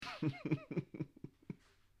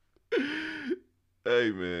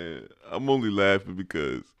Hey man, I'm only laughing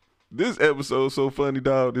because this episode's so funny,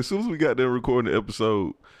 dog. As soon as we got done recording the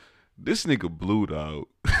episode, this nigga Blue, dog.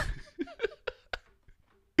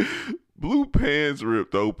 Blue pants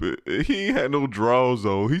ripped open. He ain't had no drawers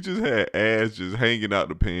on. He just had ass just hanging out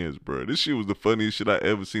the pants, bro. This shit was the funniest shit I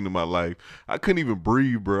ever seen in my life. I couldn't even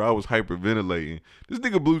breathe, bro. I was hyperventilating. This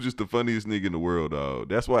nigga Blue just the funniest nigga in the world, dog.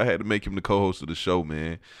 That's why I had to make him the co-host of the show,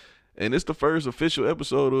 man. And it's the first official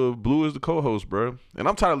episode of Blue as the co-host, bro. And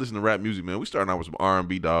I'm tired of listening to rap music, man. We starting out with some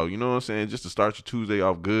R&B, dog. You know what I'm saying? Just to start your Tuesday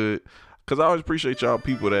off good. Because I always appreciate y'all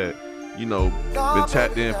people that, you know, been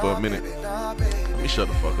tapped in for a minute. Let me shut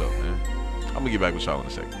the fuck up, man. I'm going to get back with y'all in a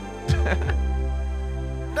second.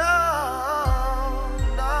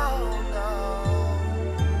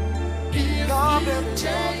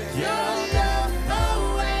 Take your love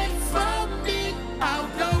away from me. I'll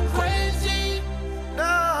go crazy.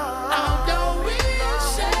 I'll go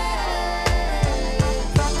insane.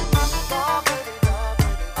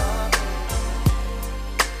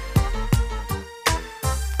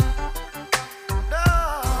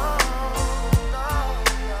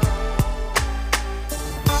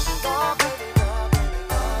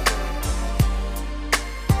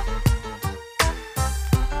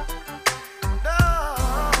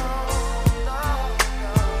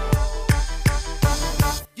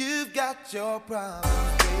 You've got your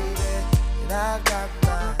problems, baby, and I've got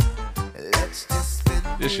mine. Let's just spend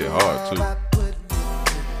This shit it hard, all too. by putting it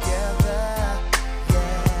together.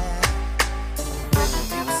 Yeah. When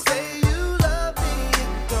you say you love me,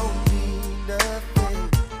 it don't mean nothing.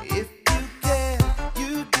 If you care,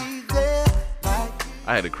 you'd be there like you.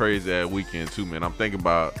 I had a crazy ass weekend too, man. I'm thinking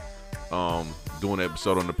about doing an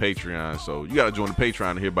episode on the Patreon. So you gotta join the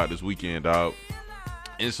Patreon to hear about this weekend, dog.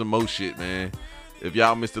 And some more shit, man. If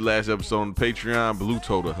y'all missed the last episode on the Patreon, Blue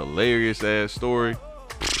told a hilarious ass story.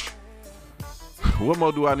 What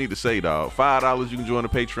more do I need to say, dog? $5, you can join the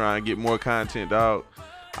Patreon and get more content, dog.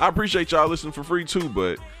 I appreciate y'all listening for free too,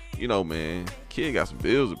 but you know, man, kid got some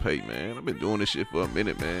bills to pay, man. I've been doing this shit for a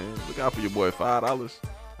minute, man. Look out for your boy, $5.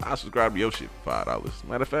 I subscribe to your shit for $5.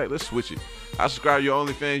 Matter of fact, let's switch it. I subscribe to your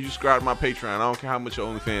OnlyFans, you subscribe to my Patreon. I don't care how much your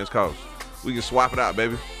OnlyFans costs. We can swap it out,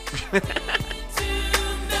 baby.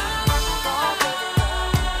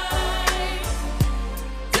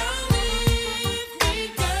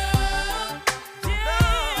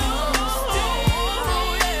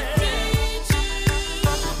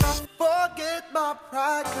 Forget my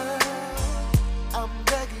pride, girl. I'm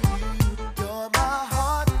begging you. You're my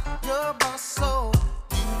heart, you're my soul.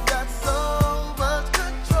 You got so much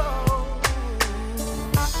control.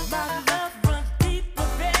 My love runs deeper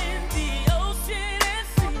than the ocean and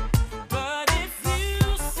sea. But if you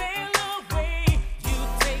sail away, you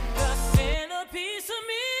take a centerpiece of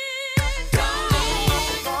me. Don't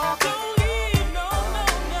leave, no, no,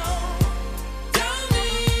 no. Don't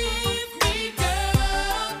leave me, girl.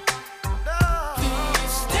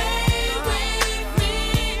 Please stay with me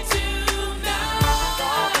tonight.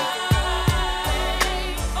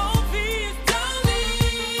 Oh, please don't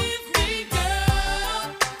leave me, girl.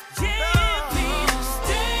 Yeah, please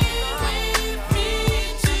stay with me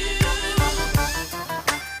too.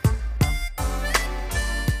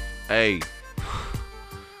 Hey,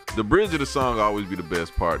 the bridge of the song always be the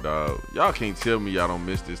best part, dog. Y'all can't tell me y'all don't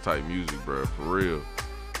miss this type music, bro. For real.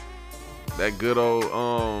 That good old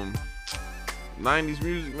 90s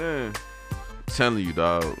music, man. I'm telling you,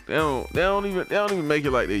 dog. They don't even make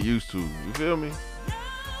it like they used to. You feel me?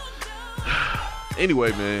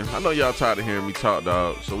 Anyway, man, I know y'all tired of hearing me talk,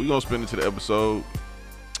 dog. So we gonna spin into the episode.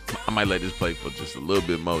 I might let this play for just a little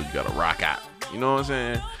bit more. You gotta rock out. You know what I'm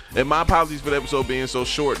saying? And my apologies for the episode being so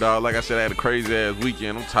short, dog. Like I said, I had a crazy ass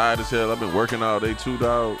weekend. I'm tired as hell. I've been working all day too,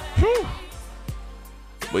 dog. Whew.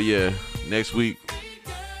 But yeah, next week,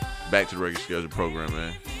 back to the regular schedule program,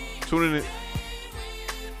 man. Tune in.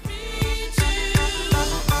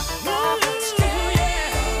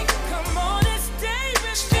 Come on and stay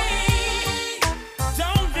with me.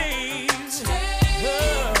 Don't leave.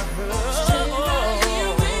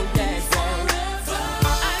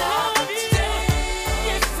 I love you.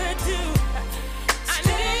 Yes, I do. I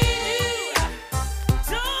need you.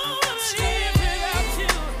 Don't leave without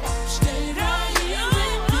you. Stay right here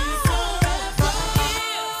with me forever.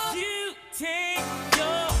 If you take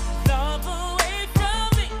your love away.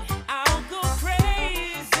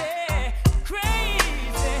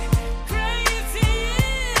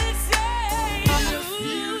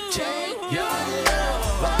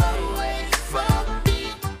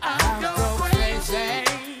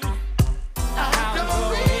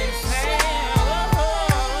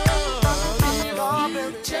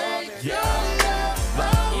 If you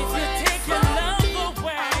take your love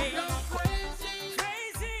away,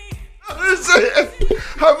 crazy. I'm saying,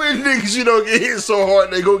 how many niggas you don't get hit so hard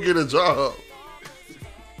they go get a job?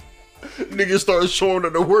 Niggas start showing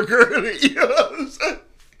up to work early. You know what I'm saying?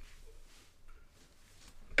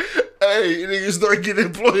 Hey, niggas start getting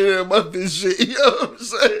employed in a month and shit. You know what I'm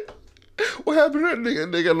saying? What happened to that nigga?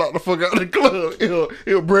 Nigga locked the fuck out of the club. You know,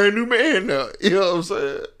 he a brand new man now. You know what I'm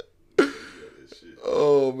saying?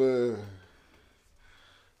 Oh, man.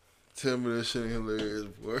 Tell me that shit ain't hilarious,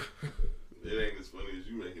 boy. It ain't as funny as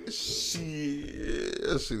you make it. Shit,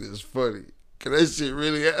 that shit is funny. Cause that shit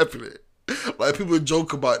really happening. Like, people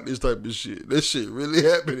joke about this type of shit. That shit really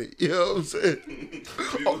happening. You know what I'm saying?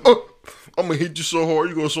 I'm gonna hit you so hard,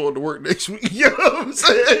 you gonna show up to work next week. You know what I'm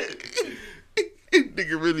saying?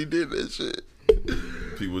 Nigga really did that shit.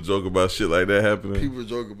 People joke about shit like that happening. People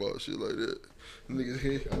joke about shit like that. Niggas,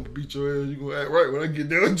 hey, I'm gonna beat your ass. You gonna act right when I get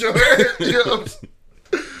down with your ass. You know what I'm saying?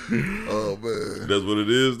 Oh, man. That's what it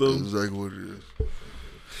is, though? That's exactly what it is.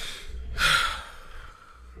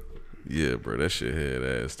 Yeah, bro, that shit head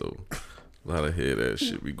ass, though. A lot of head ass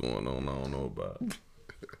shit be going on I don't know about.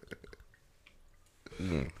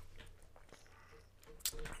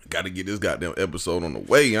 Got to get this goddamn episode on the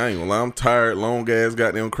way. I ain't gonna lie. I'm tired. Long ass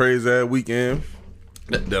goddamn crazy ass weekend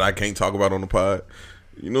that I can't talk about on the pod.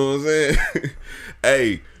 You know what I'm saying?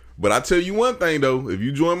 Hey, but I tell you one thing though. If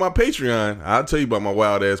you join my Patreon, I'll tell you about my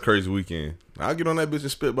wild ass crazy weekend. I'll get on that bitch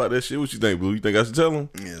and spit about that shit. What you think, Blue? You think I should tell him?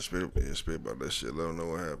 Yeah, spit about that shit. Let them know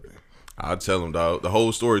what happened. I'll tell him, dog. The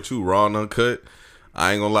whole story too, raw and uncut.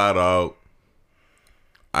 I ain't gonna lie, dog.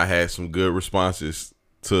 I had some good responses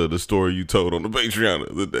to the story you told on the Patreon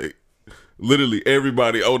the other day. Literally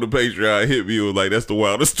everybody on the Patreon hit me and was like, that's the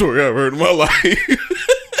wildest story I've heard in my life. Yeah,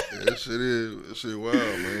 that shit wild,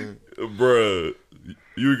 man. Bruh,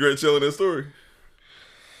 you regret telling that story?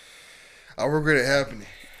 I regret it happening.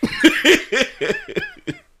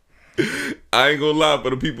 I ain't gonna lie,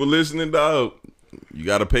 for the people listening, dog, you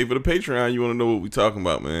gotta pay for the Patreon. You wanna know what we talking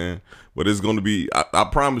about, man. But it's gonna be, I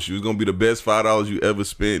promise you, it's gonna be the best $5 you ever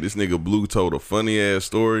spent. This nigga Blue told a funny ass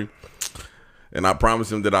story. And I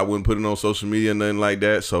promised him that I wouldn't put it on social media or nothing like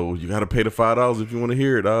that. So you gotta pay the $5 if you wanna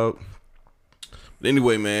hear it, dog. But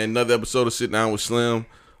anyway, man, another episode of Sit Down with Slim.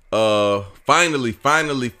 Finally,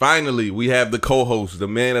 we have the co-host, the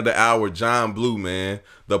man of the hour, John Blue, man.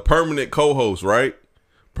 The permanent co-host, right?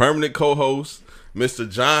 Permanent co-host, Mr.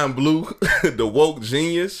 John Blue, the woke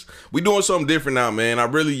genius. We doing something different now, man. I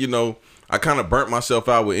really, I kind of burnt myself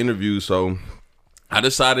out with interviews, so I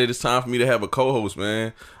decided it's time for me to have a co-host,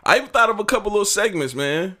 man. I even thought of a couple little segments,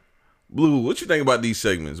 man. Blue, what you think about these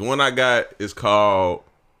segments? One I got is called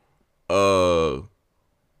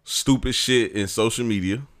Stupid Shit in Social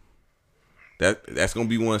Media. That's gonna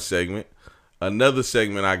be one segment. Another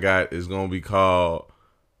segment I got is gonna be called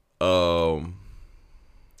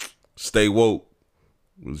Stay Woke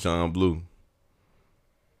with John Blue.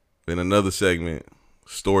 Then another segment,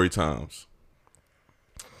 Story Times.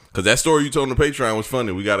 Cause that story you told on the Patreon was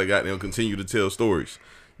funny. We gotta goddamn continue to tell stories.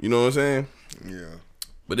 You know what I'm saying? Yeah.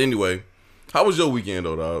 But anyway, how was your weekend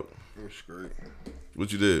though, dog? It was great.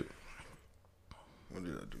 What you did? What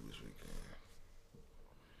did I do this weekend?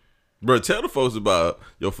 Bro, tell the folks about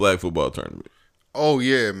your flag football tournament. Oh,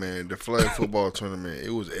 yeah, man. The flag football tournament.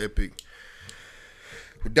 It was epic.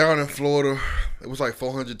 We're down in Florida. It was like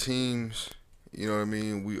 400 teams. You know what I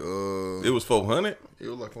mean? It was 400? It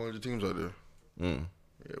was like 400 teams out there. Mm.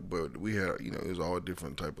 Yeah, but we had, it was all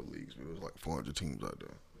different type of leagues. It was like 400 teams out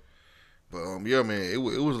there. But, yeah, man, it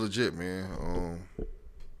was legit, man.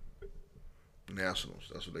 Nationals,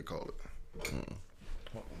 that's what they call it. Mm.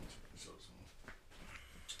 Let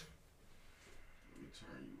me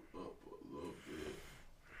turn you up a little bit.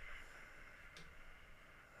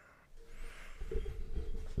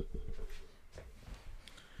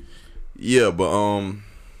 Yeah, but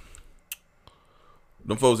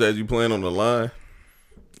them folks had you playing on the line.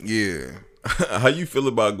 Yeah. How you feel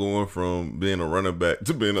about going from being a running back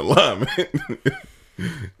to being a lineman?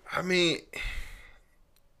 I mean,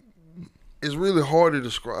 it's really hard to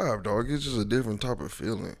describe, dog. It's just a different type of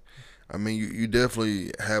feeling. I mean, you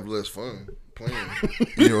definitely have less fun playing.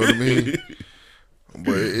 You know what I mean?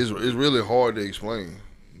 But it's really hard to explain.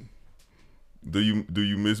 Do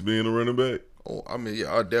you miss being a running back? Oh, I mean,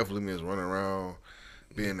 yeah, I definitely miss running around,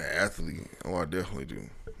 being an athlete. Oh, I definitely do.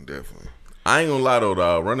 Definitely. I ain't gonna lie though,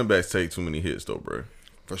 dog. Running backs take too many hits though, bro.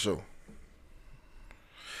 For sure.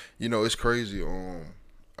 It's crazy. I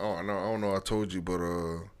don't know. I told you, but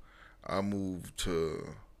I moved to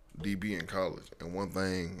DB in college, and one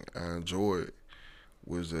thing I enjoyed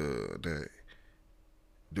was that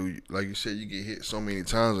dude, like you said, you get hit so many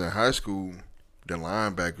times in high school. The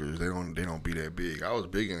linebackers, they don't be that big. I was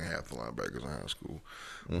bigger than half the linebackers in high school,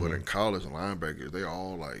 but in college, the linebackers they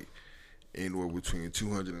all like anywhere between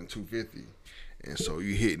 200 and 250, and so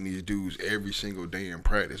you hitting these dudes every single day in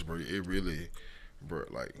practice, bro. It really, bro,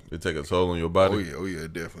 like It take a toll on your body. oh yeah,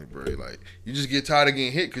 definitely, bro. Like you just get tired of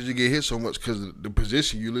getting hit because you get hit so much because the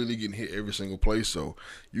position you literally getting hit every single place, so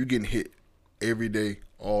you getting hit every day,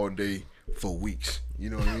 all day for weeks. You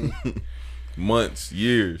know what I mean? Months,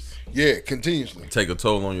 years. Yeah, continuously. Take a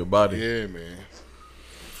toll on your body. Yeah, man.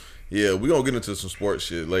 Yeah, we gonna get into some sports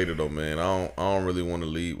shit later though, man. I don't really want to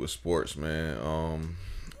lead with sports, man.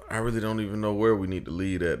 I really don't even know where we need to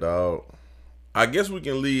lead at, dog. I guess we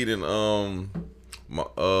can lead in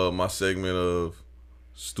my segment of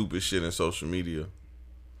stupid shit in social media.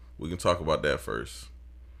 We can talk about that first.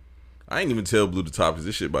 I ain't even tell Blue the topics.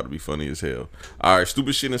 This shit about to be funny as hell. All right,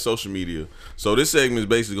 stupid shit in social media. So this segment is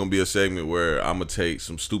basically gonna be a segment where I'm gonna take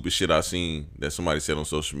some stupid shit I seen that somebody said on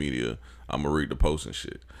social media. I'm gonna read the post and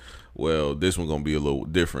shit. Well, this one gonna be a little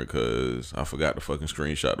different because I forgot to fucking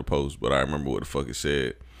screenshot the post, but I remember what the fuck it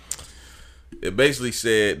said. It basically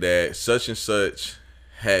said that such and such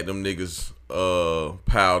had them niggas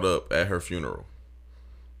piled up at her funeral.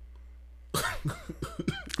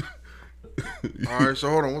 All right, so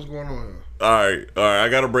hold on, what's going on here? All right. I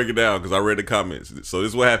gotta break it down because I read the comments. So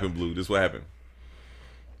this is what happened, Blue. This is what happened.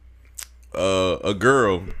 A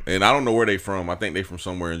girl, and I don't know where they from. I think they from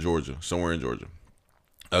somewhere in Georgia.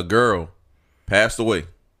 A girl passed away.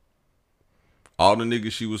 All the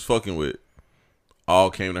niggas she was fucking with all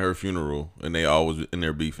came to her funeral, and they all was in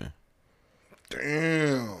there beefing.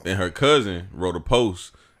 Damn. And her cousin wrote a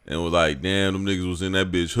post and was like, "Damn, them niggas was in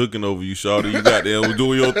that bitch hooking over you, shawty. You goddamn was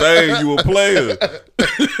doing your thing. You a player."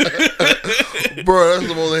 Bro, that's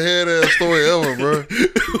the most head ass story ever, bro.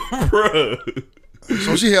 Bruh.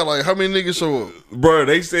 So she had like how many niggas show up? Bruh,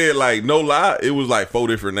 they said like, no lie, it was like 4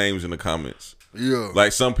 different names in the comments. Yeah.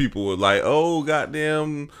 Like some people were like, "Oh,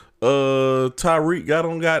 goddamn, Tyreek got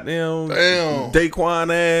on goddamn Damn. Daquan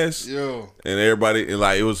ass." Yo. And everybody, and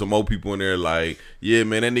like it was some more people in there like, "Yeah,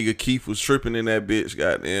 man, that nigga Keith was tripping in that bitch,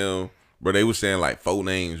 goddamn." Bro, they was saying like 4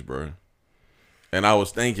 names, bro. And I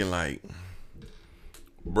was thinking like,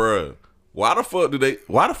 bruh, why the fuck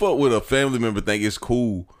would a family member think it's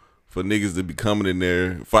cool for niggas to be coming in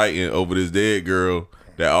there fighting over this dead girl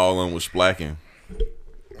that all of them was splacking?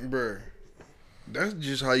 Bro. That's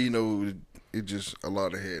just how you know it just a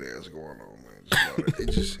lot of head ass going on, man.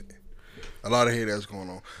 Just a lot of head ass going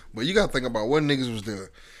on. But you gotta think about what niggas was there.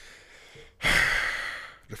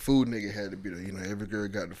 The food nigga had to be there. You know, every girl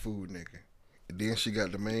got the food nigga. And then she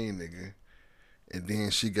got the main nigga. And then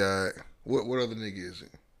she got what other nigga is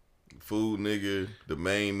it? Food nigga, the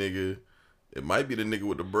main nigga. It might be the nigga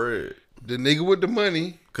with the bread. The nigga with the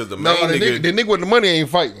money. Cause the main the nigga, nigga with the money ain't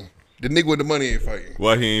fighting. The nigga with the money ain't fighting.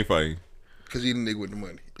 why he ain't fighting? Cause he the nigga with the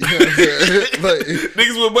money. You know what I'm saying? Like,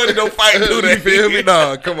 Niggas with money don't fight, do they? you feel me?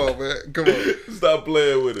 Nah, come on, man. Come on. Stop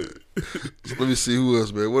playing with it. So let me see who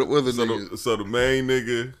else, man. What other niggas? So the main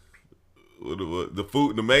nigga,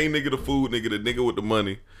 the main nigga, the food nigga, the nigga with the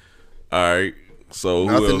money. All right. So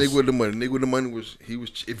Not who the else? nigga with the money. Nigga with the money was if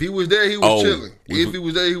he was there, he was chilling. If he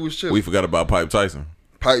was there, he was chilling. We forgot about Pipe Tyson.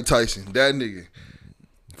 Pipe Tyson, that nigga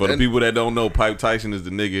For the people that don't know, Pipe Tyson is the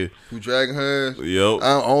nigga. who dragging her ass. Yup.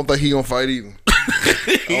 I don't think he gonna fight either.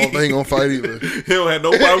 I don't think he gonna fight either. He don't have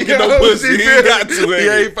no problem getting no pussy. He ain't got to. He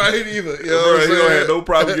ain't fight either. You know Bro, what I'm he don't saying? have no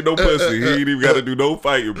problem getting no pussy. He ain't even got to do no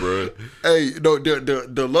fighting, bro. Hey, no,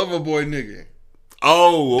 the lover boy nigga.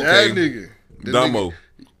 Oh, okay. That nigga. The Damo.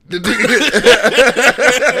 The nigga,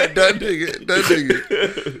 that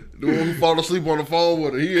nigga, the one who fall asleep on the phone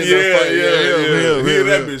with her. He in there fighting. Yeah. He and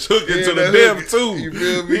that bitch hooking He to and the that dim hook- too. you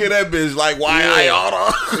feel me? He and that bitch like, why I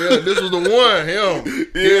oughta? Yeah, this was the one. Him.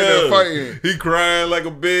 He in there fighting. He crying like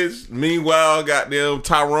a bitch. Meanwhile, goddamn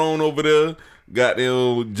Tyrone over there,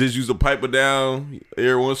 goddamn just used to pipe her down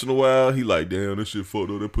every once in a while. He like, damn, that shit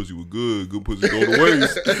fucked up. That pussy was good. Good pussy go to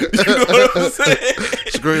waste. You know what I'm saying?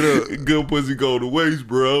 Straight up. Good pussy go to waste,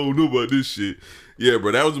 bro. I don't know about this shit. Yeah,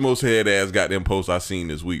 bro, that was the most head ass goddamn post I seen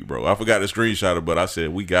this week, bro. I forgot to screenshot it, but I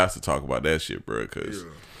said we got to talk about that shit, bro. Cause,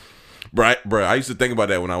 bro, I used to think about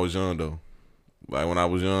that when I was young, though. Like when I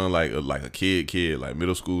was young, like a kid, like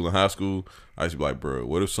middle school and high school, I used to be like, bro,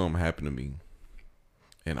 what if something happened to me,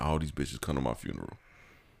 and all these bitches come to my funeral?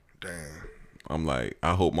 Damn. I'm like,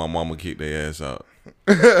 I hope my mama kicked their ass out.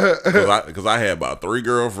 Cause I had about 3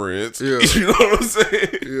 girlfriends. Yeah. You know what I'm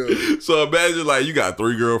saying? Yeah. So imagine like you got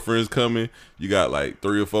 3 girlfriends coming, you got like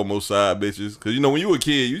 3 or 4 more side bitches. Cause you know when you a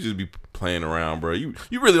kid, you just be playing around, bro. You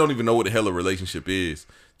really don't even know what the hell a relationship is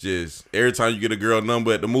just every time you get a girl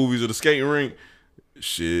number at the movies or the skating rink,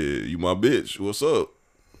 shit, you my bitch. What's up?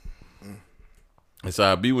 That's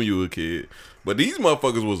how I be when you were a kid. But these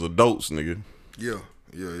motherfuckers was adults, nigga. Yeah.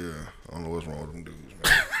 I don't know what's wrong with them dudes,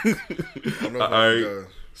 man. I don't know All right.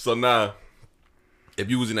 guys. So now, if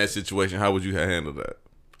you was in that situation, how would you have handled that?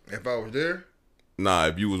 If I was there, Nah,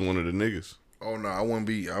 if you was one of the niggas. oh no, I wouldn't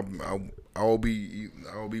be. I'll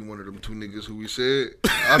be one of them two niggas who we said.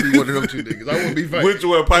 I'll be one of them two niggas. I wouldn't be fighting. Which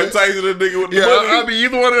one, Pipe Tyson, the nigga with the Yeah, money? I'll be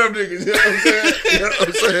either one of them niggas. You know what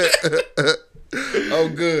I'm saying?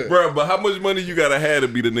 I'm good. Bro, but how much money you gotta have to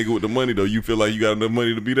be the nigga with the money though? You feel like you got enough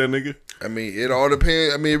money to be that nigga? I mean, it all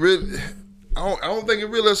depends. I mean, really, I don't think it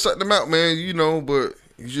really set them out, man. You know, but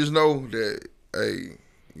you just know that, hey,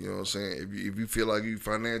 you know what I'm saying? If you feel like you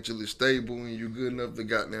financially stable and you good enough to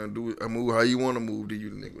goddamn do it, move how you want to move, then you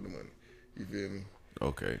the nigga with the money. You feel me?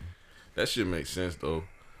 Okay. That shit makes sense though.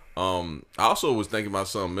 I also was thinking about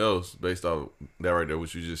something else based off that right there,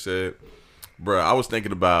 what you just said. Bruh, I was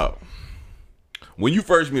thinking about when you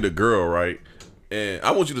first meet a girl, right? And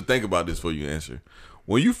I want you to think about this before you answer.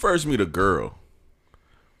 When you first meet a girl,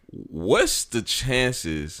 what's the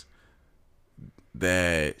chances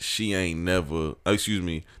that she ain't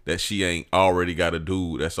that she ain't already got a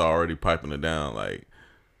dude that's already piping her down? Like,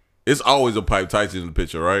 it's always a Pipe Tyson in the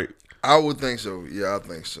picture, right? I would think so. Yeah, I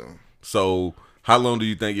think so. So, how long do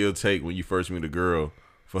you think it'll take when you first meet a girl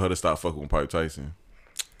for her to stop fucking with Pipe Tyson?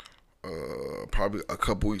 Probably a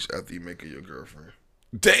couple weeks after you make her your girlfriend.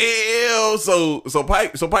 Damn. So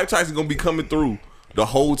Pipe Tyson gonna be coming through the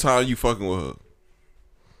whole time you fucking with her.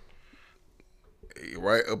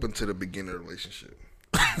 Right up until the beginning of the relationship.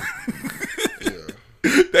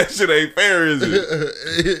 That shit ain't fair, is it?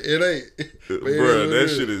 It ain't. Bruh, that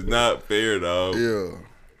shit is not fair, dog. Yeah.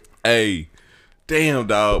 Hey, damn,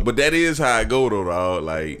 dog. But that is how I go, though, dog.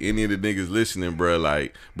 Like, any of the niggas listening, bruh.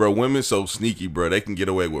 Like, bruh, women so sneaky, bruh. They can get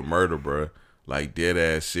away with murder, bruh. Like, dead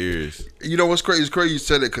ass serious. You know what's crazy? It's crazy you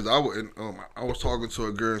said it because I was talking to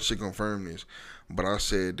a girl and she confirmed this. But I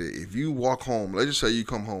said that if you walk home, let's just say you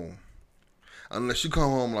come home, unless you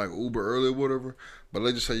come home like Uber early or whatever, but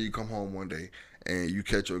let's just say you come home one day and you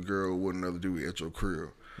catch your girl with another dude at your crib,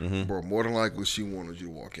 bro, more than likely she wanted you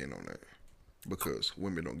to walk in on that because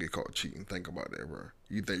women don't get caught cheating. Think about that, bro.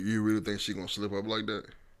 You really think she gonna slip up like that?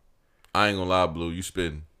 I ain't gonna lie, Blue. You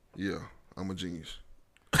spitting. Yeah, I'm a genius.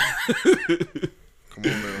 Come on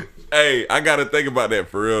now. Hey, I gotta think about that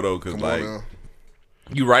for real, though, because, Come like, on now.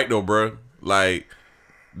 you right, though, bruh. Like,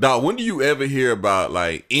 dog, when do you ever hear about,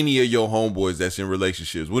 like, any of your homeboys that's in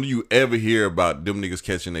relationships? When do you ever hear about them niggas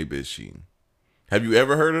catching they bitch cheating? Have you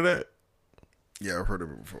ever heard of that? Yeah, I've heard of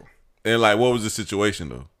it before. And, like, what was the situation,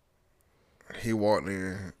 though? He walked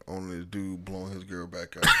in on this dude blowing his girl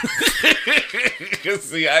back out.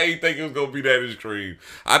 See, I ain't think it was gonna be that extreme.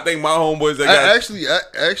 I think my homeboys that got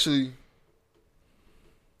Actually,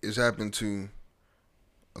 it's happened to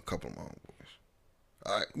a couple of my homeboys.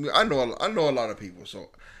 I know a lot of people, so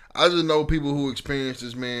I just know people who experience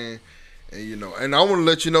this, man. And you know, and I want to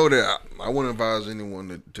let you know that I wouldn't advise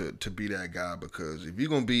anyone to be that guy, because if you're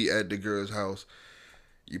gonna be at the girl's house,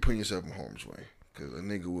 you putting yourself in harm's way, because a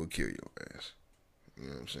nigga will kill your ass. You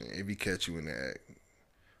know what I'm saying? If he catch you in the act.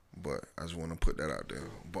 But I just want to put that out there.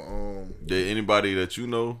 But did anybody that you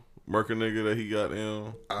know murk a nigga that he got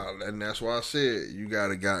down? And that's why I said you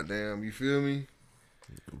gotta goddamn. You feel me?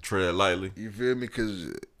 Tread lightly. You feel me?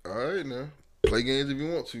 Cause all right now, play games if you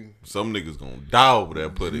want to. Some niggas gonna die over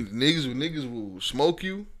that pudding. Niggas will smoke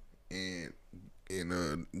you and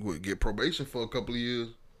would get probation for a couple of years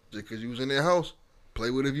just cause you was in their house.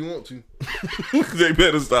 Play with it if you want to. They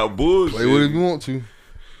better stop bullshit. Play with it if you want to.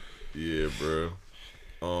 Yeah, bro.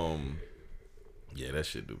 Yeah, that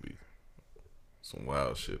shit do be some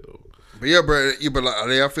wild shit though. But yeah, bro. Yeah, but like,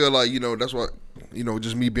 I feel like, you know, that's what, you know,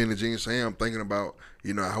 just me being a genius, I'm thinking about,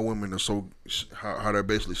 you know, how women are so, how they're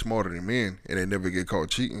basically smarter than men and they never get caught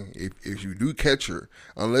cheating. If you do catch her,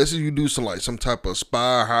 unless you do some type of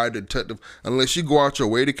spy, high detective, unless you go out your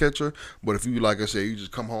way to catch her. But if you, like I said, you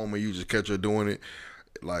just come home and you just catch her doing it,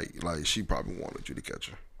 like she probably wanted you to catch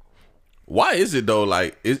her. Why is it though?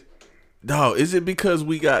 Like, is it because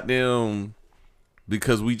we got them,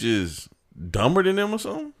 because we just dumber than them or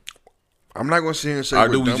something? I'm not gonna sit here and say, or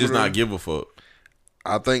do we just not give a fuck?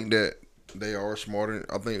 I think that they are smarter.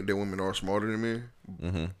 I think that women are smarter than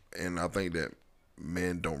men, and I think that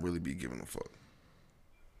men don't really be giving a fuck.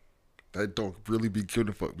 They don't really be giving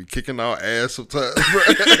a fuck. Be kicking our ass sometimes, bro.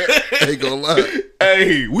 Ain't gonna lie.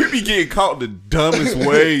 Hey, we be getting caught the dumbest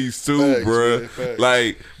ways too, Facts, bruh. man, facts.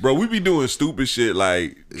 Like, bro, we be doing stupid shit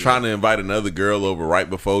like trying to invite another girl over right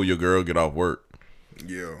before your girl get off work.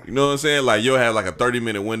 Yeah. You know what I'm saying? Like you'll have like a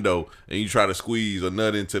 30-minute window and you try to squeeze a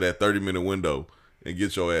nut into that 30-minute window and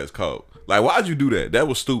get your ass caught. Like, why'd you do that? That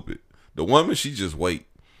was stupid. The woman, she just wait.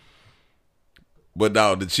 But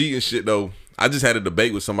dog, the cheating shit though, I just had a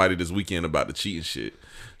debate with somebody this weekend about the cheating shit.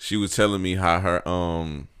 She was telling me how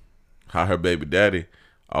her baby daddy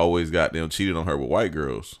always got them cheated on her with white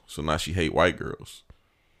girls. So now she hate white girls.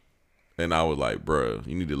 And I was like, bruh,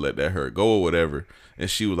 you need to let that hurt go or whatever. And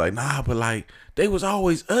she was like, nah, but like, they was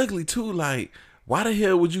always ugly too. Like, why the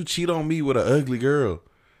hell would you cheat on me with an ugly girl?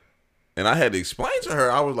 And I had to explain to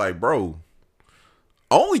her, I was like, bro,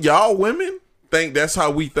 only y'all women think that's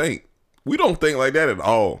how we think. We don't think like that at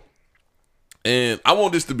all. And I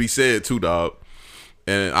want this to be said too, dog.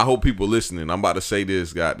 And I hope people listening, I'm about to say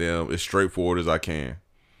this, goddamn, as straightforward as I can.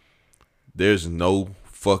 There's no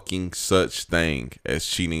fucking such thing as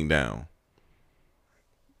cheating down.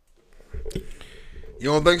 You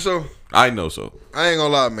don't think so? I know so. I ain't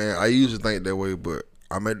gonna lie, man. I used to think that way, but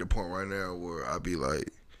I'm at the point right now where I be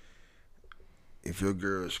like, if your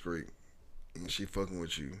girl is straight and she fucking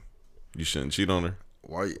with you, You shouldn't cheat on her.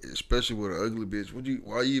 why? Especially with an ugly bitch.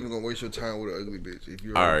 Why you even gonna waste your time with an ugly bitch if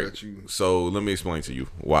you All already right. got you? So let me explain to you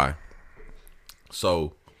why.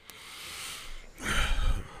 So,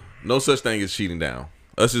 no such thing as cheating down.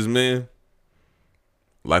 Us as men,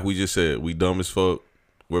 like we just said, we dumb as fuck.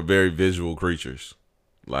 We're very visual creatures.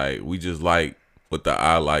 Like, we just like what the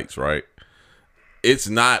eye likes, right? It's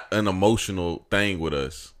not an emotional thing with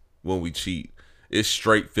us when we cheat. It's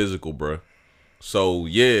straight physical, bruh. So,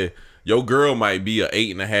 yeah, your girl might be a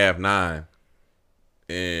 8.5, 9.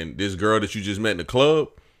 And this girl that you just met in the club,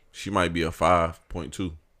 she might be a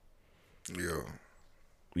 5.2. Yeah.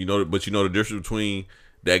 You know, but you know the difference between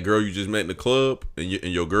that girl you just met in the club and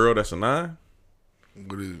your girl that's a 9?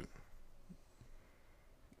 What is it?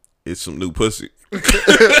 It's some new pussy. Hey,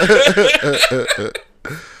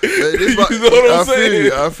 this You know what I'm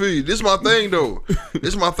saying? I feel you. This my thing though.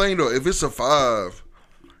 If it's a 5,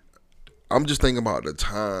 I'm just thinking about the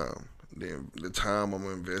time. The time I'm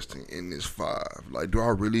investing in this 5. Like, do I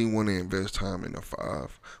really want to invest time in a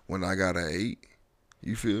 5 when I got an 8?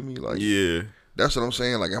 You feel me? Like, Yeah. that's what I'm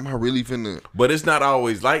saying. Like, am I really finna? But it's not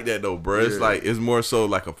always like that though, bro. It's Yeah. like, it's more so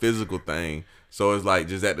like a physical thing. So it's like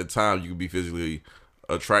just at the time you can be physically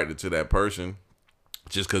attracted to that person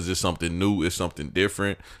just because it's something new, it's something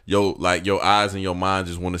different. Your eyes and your mind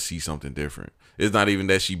just want to see something different. It's not even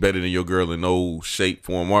that she better than your girl in no shape,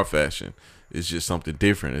 form, or fashion. It's just something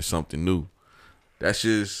different. It's something new. That's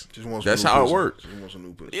just Want some that's new how pussy. it works. Just want some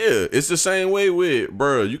new pussy. Yeah, it's the same way with,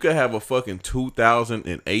 bro. You could have a fucking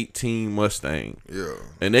 2018 Mustang. Yeah.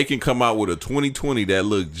 And they can come out with a 2020 that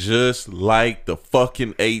look just like the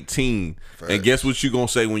fucking 18. Facts. And guess what you gonna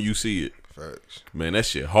say when you see it? Facts. Man, that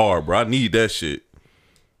shit hard, bro. I need that shit.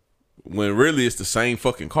 When really it's the same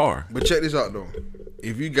fucking car. But check this out though.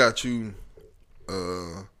 If you got you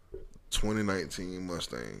 2019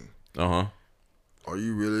 Mustang, Uh-huh. are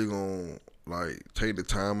you really gonna like take the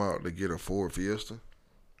time out to get a Ford Fiesta?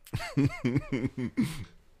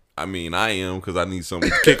 I mean, I am because I need something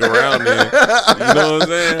to kick around in. You know what I'm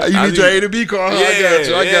saying? You I need your A to B car. Huh? I got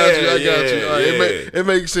you. I got you. Yeah, All right, yeah. it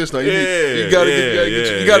makes sense now. You Yeah, gotta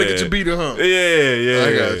yeah, you gotta get yeah. your beater, huh? Yeah.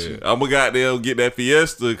 I got you. I'm gonna goddamn get that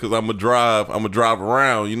Fiesta because I'm gonna drive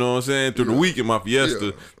around, you know what I'm saying? Through the week in my Fiesta.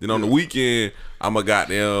 Yeah. Then on the weekend, I'm gonna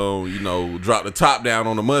goddamn, drop the top down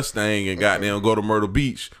on the Mustang and goddamn go to Myrtle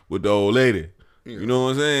Beach with the old lady. You know what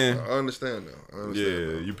I'm saying? I understand now.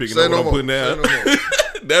 Yeah, you picking Say up no what I'm more. putting down. Say no more.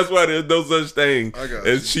 That's why there's no such thing I got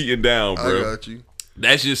as cheating down, I bro. got you.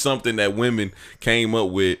 That's just something that women came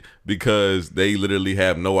up with because they literally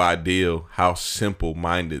have no idea how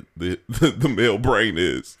simple-minded the male brain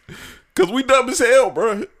is. Because we dumb as hell,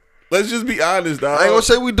 bro. Let's just be honest, dog. I ain't gonna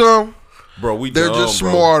say we dumb. Bro, we They're dumb, just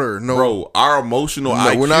bro. smarter. No. Bro, our emotional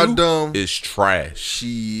IQ we're not dumb. is trash.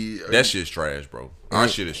 She That shit's trash, bro. Our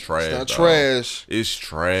shit is trash. It's not dog. trash. It's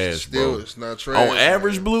trash, Still, bro. it's not trash. On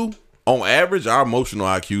average, man. Blue, on average, our emotional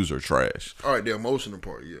IQs are trash. All right, the emotional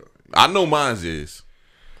part, yeah. I know mine's is.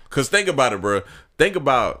 Cause think about it, bro. Think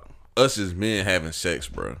about us as men having sex,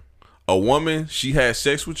 bro. A woman, she has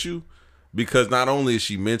sex with you because not only is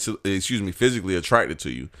she physically attracted to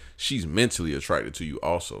you, she's mentally attracted to you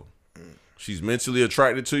also. She's mentally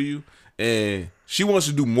attracted to you, and she wants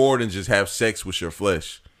to do more than just have sex with your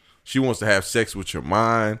flesh. She wants to have sex with your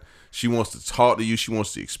mind. She wants to talk to you. She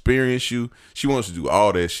wants to experience you. She wants to do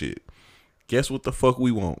all that shit. Guess what the fuck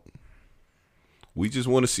we want? We just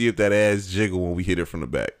want to see if that ass jiggle when we hit it from the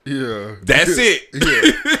back. Yeah. That's it.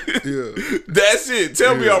 Yeah. That's it.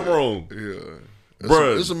 Tell me I'm wrong. Yeah.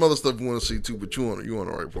 Bruh. There's some other stuff you want to see too, but you on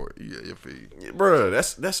the right part. Yeah, your feed.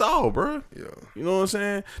 Bruh, that's all, bruh. Yeah. You know what I'm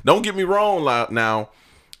saying? Don't get me wrong now.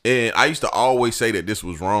 And I used to always say that this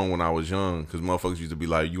was wrong when I was young, because motherfuckers used to be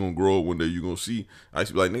like, you gonna grow up one day, you gonna see. I used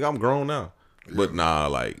to be like, nigga, I'm grown now. Yeah. But nah,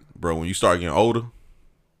 like, bro, when you start getting older,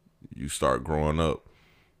 you start growing up.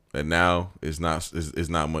 And now it's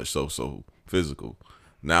not much so physical.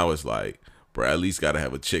 Now it's like, bro, I at least gotta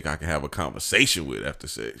have a chick I can have a conversation with after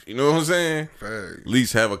sex. You know what I'm saying? Fact. At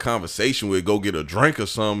least have a conversation with, go get a drink or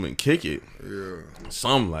something and kick it. Yeah.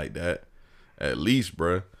 Something like that. At least,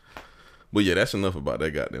 bruh. But yeah, that's enough about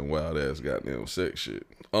that goddamn wild ass goddamn sex shit.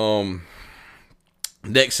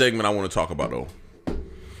 Next segment I want to talk about though,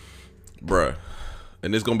 bruh,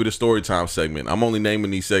 and this gonna be the story time segment. I'm only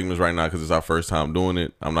naming these segments right now because it's our first time doing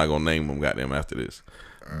it. I'm not gonna name them goddamn after this.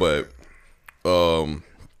 But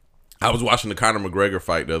I was watching the Conor McGregor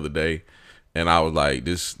fight the other day, and I was like,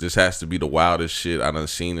 this has to be the wildest shit I done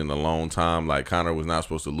seen in a long time. Like, Conor was not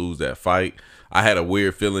supposed to lose that fight. I had a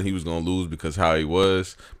weird feeling he was going to lose because how he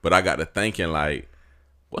was. But I got to thinking, like,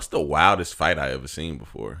 what's the wildest fight I ever seen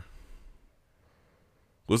before?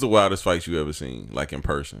 What's the wildest fight you ever seen, like, in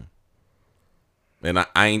person? And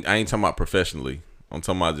I ain't talking about professionally. I'm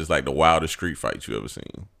talking about just, like, the wildest street fight you ever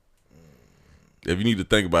seen. If you need to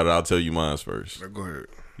think about it, I'll tell you mine first. Now go ahead.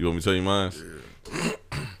 You want me to tell you mine? Yeah.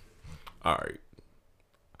 All right.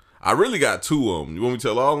 I really got two of them. You want me to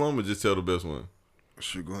tell all of them or just tell the best one?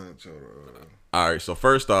 Should go ahead and tell All right, so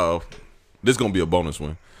first off, this is going to be a bonus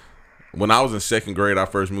one. When I was in second grade, I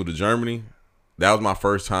first moved to Germany. That was my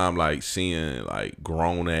first time, like, seeing, like, a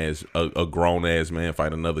grown-ass man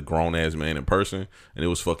fight another grown-ass man in person. And it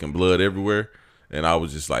was fucking blood everywhere. And I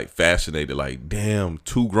was just, like, fascinated. Like, damn,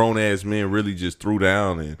 two grown-ass men really just threw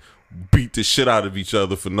down and beat the shit out of each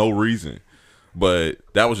other for no reason. But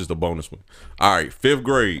that was just a bonus one. All right, 5th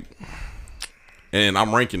grade. And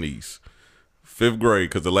I'm ranking these. 5th grade,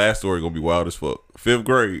 because the last story going to be wild as fuck. 5th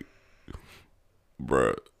grade.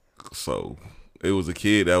 Bruh. So, it was a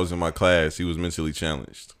kid that was in my class. He was mentally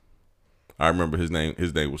challenged. I remember his name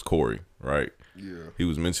was Corey, right? Yeah. He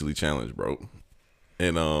was mentally challenged, bro.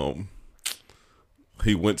 And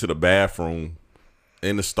he went to the bathroom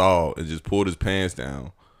in the stall and just pulled his pants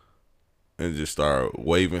down and just started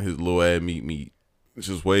waving his little ass meat.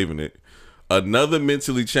 Just waving it. Another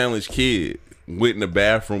mentally challenged kid went in the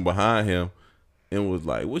bathroom behind him and was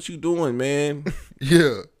like, "What you doing, man?"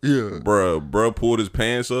 Yeah. Bruh pulled his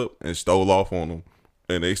pants up and stole off on him.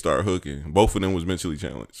 And they started hooking. Both of them was mentally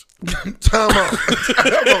challenged. Time out.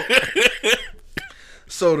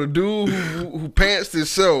 So the dude who pantsed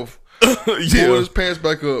himself pulled his pants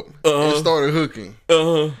back up and started hooking.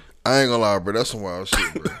 I ain't gonna lie, bro. That's some wild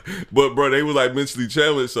shit, bro. But bro, they was like mentally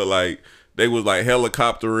challenged, so like they was like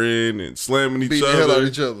helicoptering and slamming each Beating other. the hell out of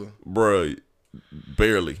each other. Bro,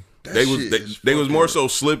 barely. They was more so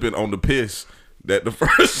slipping on the piss that the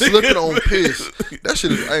first Slipping on piss. That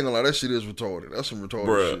shit is, I ain't gonna lie, that shit is retarded. That's some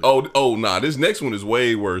retarded shit. Oh nah, this next one is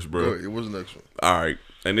way worse, bro. It was the next one. All right.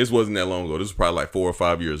 And this wasn't that long ago. This was probably like 4 or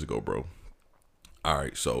 5 years ago, bro. All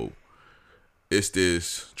right, so it's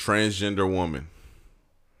this transgender woman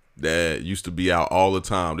that used to be out all the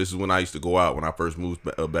time. This is when I used to go out when I first moved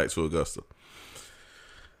back to Augusta.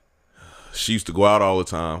 She used to go out all the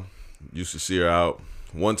time. Used to see her out.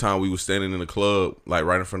 One time we was standing in the club, like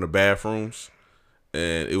right in front of the bathrooms,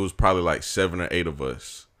 and it was probably like 7 or 8 of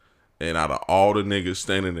us. And out of all the niggas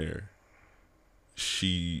standing there,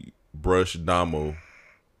 she brushed Damo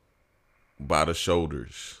by the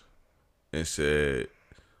shoulders and said,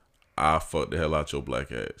 "I fuck the hell out your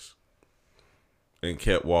black ass," and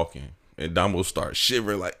kept walking. And Damo started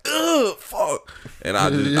shivering like, "Ugh, fuck." And I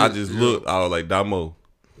just looked. I was like, "Damo,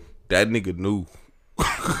 that nigga knew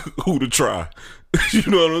who to try." You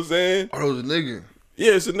know what I'm saying? Oh, it was a nigga.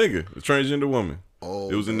 Yeah, it's a nigga, a transgender woman. Oh,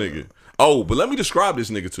 it was a nigga. Oh, but let me describe this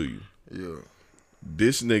nigga to you. Yeah.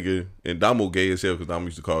 This nigga, and Damo gay as hell because Damo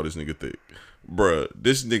used to call this nigga thick. Bruh,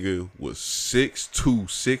 this nigga was 6'2",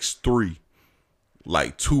 6'3",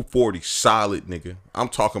 like 240 solid nigga. I'm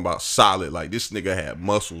talking about solid. Like this nigga had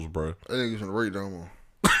muscles, bruh. That nigga's gonna rate down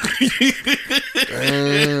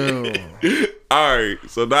Damn. All right,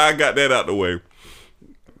 so now I got that out the way.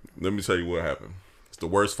 Let me tell you what happened. It's the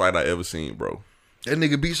worst fight I ever seen, bro. That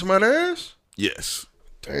nigga beat somebody's ass? Yes.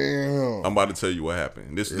 Damn. I'm about to tell you what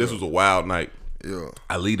happened. This was a wild night. Yeah.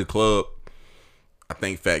 I lead the club. I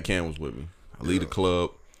think Fat Can was with me. I lead the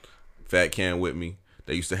club. Fat Can with me.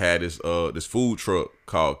 They used to have this food truck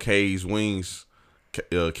called K's Wings.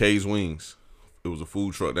 K's Wings. It was a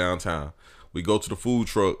food truck downtown. We go to the food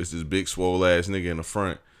truck. It's this big swole ass nigga in the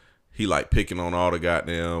front. He like picking on all the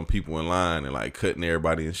goddamn people in line and like cutting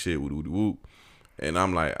everybody and shit. Whoop, whoop, whoop. And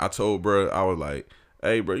I'm like, I told bro, I was like,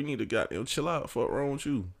 hey, bro, you need to goddamn chill out. Fuck wrong with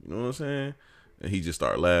you? You know what I'm saying? And he just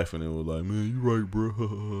started laughing and was like, man, you right,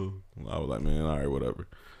 bro. I was like, man, all right, whatever.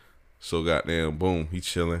 So goddamn, boom, he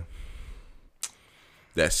chilling.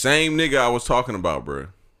 That same nigga I was talking about, bro.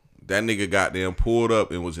 That nigga goddamn pulled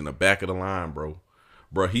up and was in the back of the line, bro.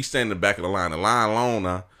 Bro, he standing in the back of the line. The line long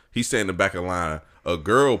now. He standing in the back of the line. A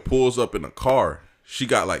girl pulls up in a car. She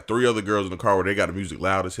got like 3 other girls in the car where they got the music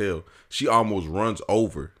loud as hell. She almost runs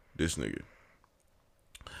over this nigga.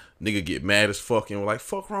 Nigga get mad as fuck and was like,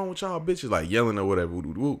 fuck wrong with y'all bitches? Like yelling or whatever. Woo,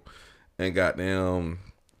 woo, woo. And goddamn,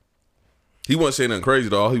 he wasn't saying nothing crazy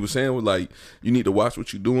at all. He was saying was like, you need to watch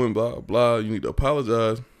what you doing, blah, blah. You need to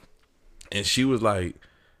apologize. And she was like,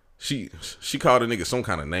 she called a nigga some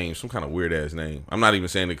kind of name, some kind of weird ass name. I'm not even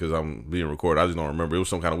saying it because I'm being recorded. I just don't remember. It was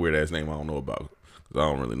some kind of weird ass name I don't know about because I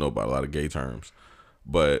don't really know about a lot of gay terms.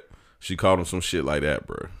 But she called him some shit like that,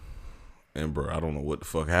 bro. And bro, I don't know what the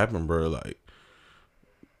fuck happened, bro. Like,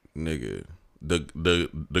 nigga,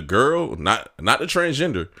 the girl, not the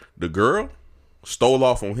transgender, the girl stole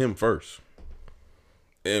off on him first.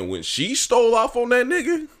 And when she stole off on that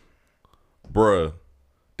nigga, bruh,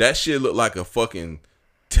 that shit looked like a fucking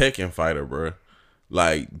Tekken fighter, bruh.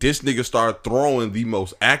 Like, this nigga started throwing the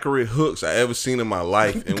most accurate hooks I ever seen in my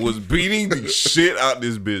life and was beating the shit out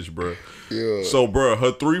this bitch, bruh. Yeah. So, bruh,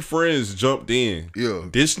 her 3 friends jumped in. Yeah.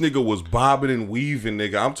 This nigga was bobbing and weaving,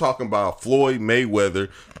 nigga. I'm talking about Floyd Mayweather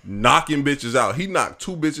knocking bitches out. He knocked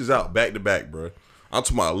 2 bitches out back to back, bruh. I'm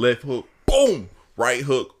talking about left hook, boom. Right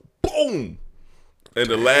hook, boom. And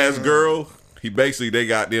the last girl, they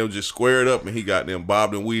got them just squared up and he got them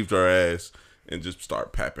bobbed and weaved her ass and just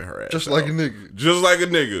start papping her ass Just out. like a nigga. Just like a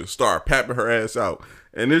nigga. Start papping her ass out.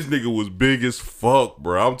 And this nigga was big as fuck,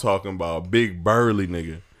 bro. I'm talking about big burly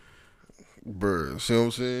nigga. Bruh, see what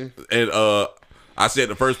I'm saying? And I said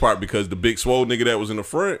the first part because the big swole nigga that was in the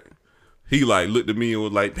front, he like looked at me and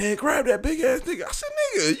was like, man, grab that big ass nigga. I said,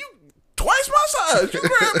 nigga, you twice my size. You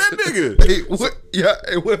grab that nigga. Hey, what? Yeah,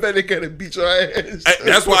 hey, what if that nigga had to beat your ass? Hey,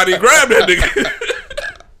 that's why I didn't grab that nigga.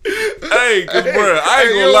 Hey, cause bro, I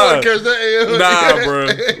ain't gonna lie. Catch that L.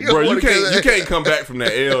 Nah, bro, you can't come back from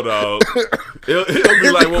that L, dog. It'll be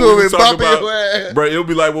like what we was talking about, bro. It'll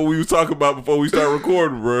be like what we was talking about before we start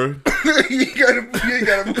recording, bro. you gotta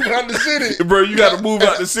move out the city, Bro, you gotta move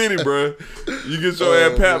out the city, bro. You get your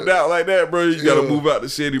ass papped out like that, bro. You gotta move out the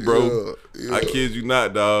city, bro. Yeah. I kid you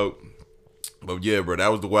not, dog. But yeah, bro, that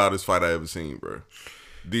was the wildest fight I ever seen, bro.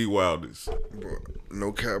 The wildest. bro.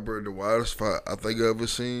 No cap, bro. The wildest fight I think I ever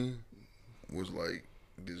seen was like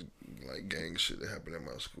this like gang shit that happened at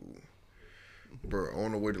my school. Bro,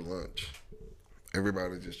 on the way to lunch,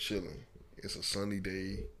 everybody just chilling. It's a sunny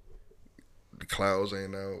day. The clouds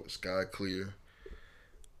ain't out. Sky clear.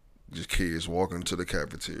 Just kids walking to the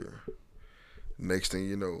cafeteria. Next thing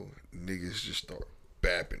you know, niggas just start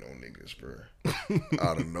bapping on niggas, bro.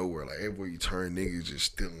 Out of nowhere. Like, everywhere you turn, niggas just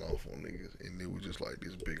stealing off on niggas. And it was just like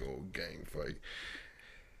this big old gang fight.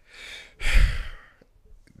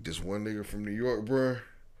 This one nigga from New York, bro,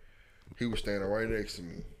 he was standing right next to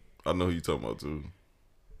me. I know who you talking about, too.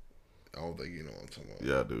 I don't think you know what I'm talking about.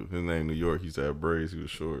 Yeah, I do. His name New York. He used to have braids. He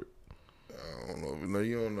was short. I don't know. No,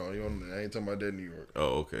 you don't know. You don't know. I ain't talking about that New York.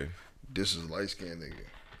 Oh, okay. This is light-skinned nigga.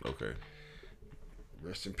 Okay.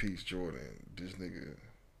 Rest in peace, Jordan. This nigga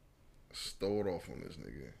stole off on this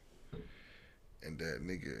nigga. And that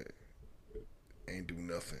nigga ain't do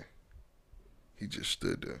nothing. He just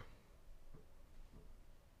stood there.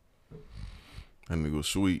 That nigga was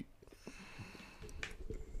sweet.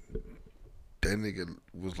 That nigga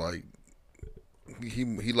was like,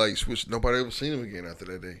 he like switched. Nobody ever seen him again after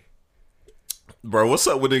that day. Bro, what's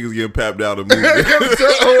up with niggas getting papped out of movies?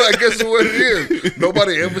 I guess what it is.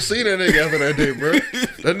 Nobody ever seen that nigga after that day, bro.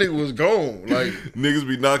 That nigga was gone. Like, niggas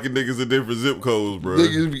be knocking niggas in different zip codes, bro.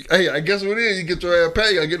 niggas be, hey, I guess what it is. You get your ass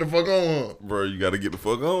paid, you gotta get the fuck on, huh? Bro, you gotta get the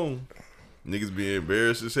fuck on. Niggas be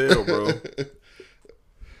embarrassed as hell, bro.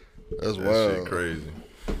 That's That wild. shit crazy.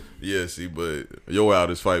 Yeah, see, but your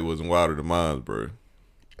wildest fight wasn't wilder than mine, bro.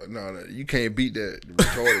 No, you can't beat that. The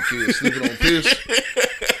retarded kid sleeping on piss.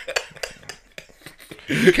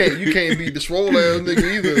 You can't beat the swole ass nigga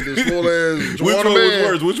either. The swole ass Which Juana one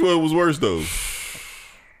man. was worse? Which one was worse though?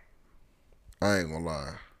 I ain't gonna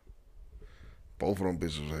lie. Both of them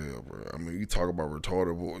bitches was hell, bro. I mean, you talk about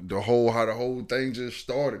retarded, boy. How the whole thing just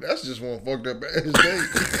started. That's just one fucked up ass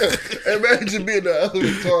day. Imagine being the other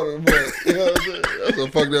retarded boy. You know what I'm saying? That's a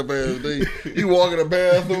fucked up ass day. You walk in the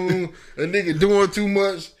bathroom, a nigga doing too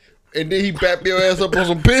much, and then he bap your ass up on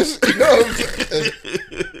some piss. You know what I'm saying?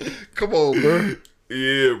 Come on, bro.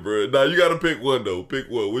 Yeah, bro. Now you gotta pick one though. Pick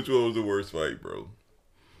one. Which one was the worst fight, bro?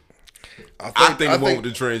 I think the one with the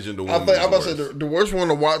transgender woman. I'm about to say the worst one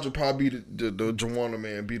to watch would probably be the Joanna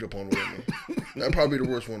man beat up on the woman. That'd probably be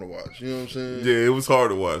the worst one to watch. You know what I'm saying? Yeah, it was hard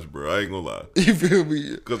to watch, bro. I ain't gonna lie. You feel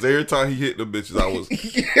me? Because every time he hit the bitches, I was.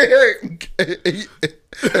 Yeah.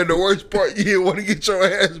 And the worst part, you didn't want to get your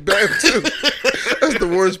ass back too. That's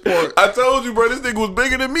the worst part. I told you, bro. This nigga was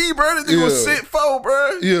bigger than me, bro. This nigga was 6'4", bro.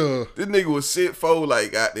 Yeah. This nigga was 6'4",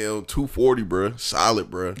 like goddamn 240, bro.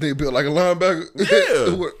 Solid, bro. They built like a linebacker.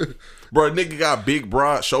 Yeah. Bro, nigga got big,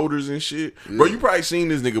 broad shoulders and shit. Yeah. Bro, you probably seen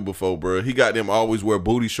this nigga before, bro. He got them always wear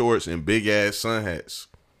booty shorts and big ass sun hats.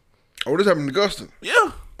 Oh, this happened to Gustin?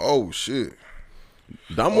 Yeah. Oh, shit.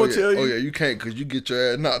 I'm gonna tell you. Oh, yeah, you can't because you get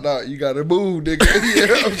your ass knocked out. You got to move, nigga. You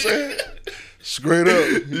know what I'm saying? Straight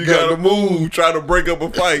up. You gotta move. Try to break up a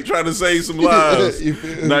fight. Try to save some lives.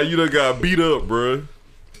 Now you done got beat up, bro.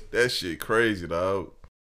 That shit crazy, dog.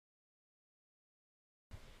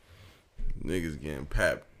 Niggas getting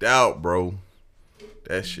papped out, bro.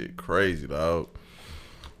 That shit crazy, dog.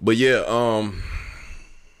 But yeah,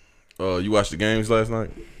 you watched the games last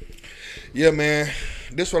night? Yeah, man.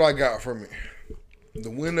 This what I got from it. The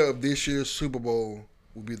winner of this year's Super Bowl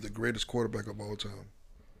will be the greatest quarterback of all time.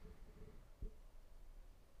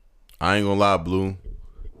 I ain't gonna lie, Blue.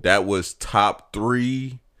 That was top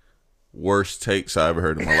 3 worst takes I ever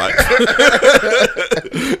heard in my life.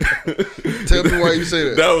 Tell me why you say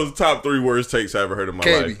that. That was top 3 worst takes I ever heard in my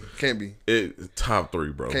life. Can't be. It top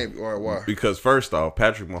 3, bro. Can't be. All right, why? Because first off,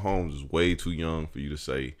 Patrick Mahomes is way too young for you to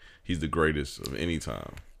say he's the greatest of any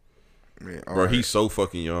time. Man, bro, he's so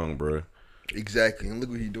fucking young, bro. Exactly, and look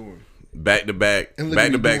what he's doing. Back to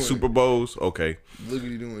back Super Bowls. Okay, look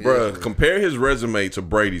what he's doing, bro. Compare his resume to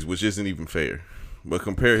Brady's, which isn't even fair. But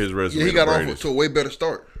compare his resume. Yeah, he got to off Brady's. to a way better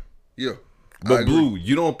start. Yeah, but Blue,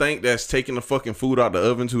 you don't think that's taking the fucking food out the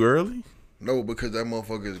oven too early? No, because that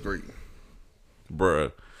motherfucker is great,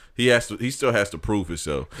 bruh. He still has to prove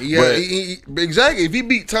himself. Yeah, exactly. If he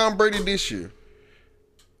beat Tom Brady this year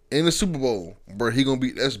in the Super Bowl, bro, he gonna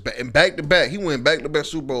beat and back to back. He went back to back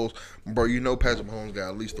Super Bowls, bro. You know Patrick Mahomes got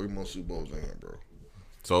at least 3 more Super Bowls in him,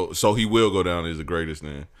 bro. So he will go down as the greatest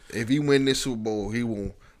then. If he win this Super Bowl, he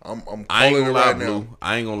will. I'm I ain't calling gonna it lie, right Blue. now.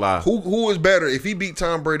 I ain't gonna lie. Who is better if he beat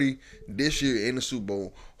Tom Brady this year in the Super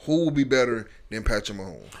Bowl? Who will be better than Patrick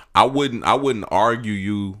Mahomes? I wouldn't argue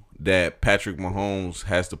you that Patrick Mahomes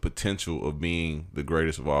has the potential of being the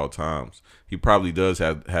greatest of all times. He probably does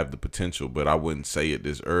have the potential, but I wouldn't say it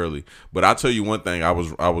this early. But I'll tell you one thing I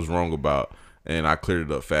was wrong about, and I cleared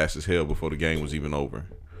it up fast as hell before the game was even over.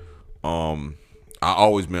 I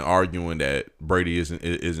always been arguing that Brady isn't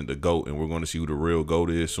the GOAT, and we're going to see who the real GOAT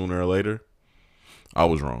is sooner or later. I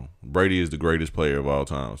was wrong. Brady is the greatest player of all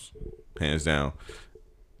times, hands down,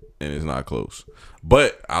 and it's not close.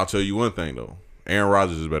 But I'll tell you one thing though. Aaron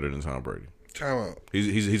Rodgers is better than Tom Brady. Time out.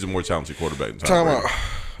 He's a more talented quarterback than Tom Brady. Time out.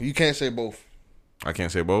 You can't say both. I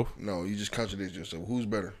can't say both? No, you just contradict yourself. Who's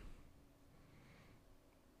better?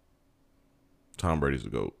 Tom Brady's the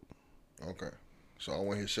GOAT. Okay. So I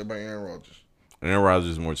want to hear shit about Aaron Rodgers. Aaron Rodgers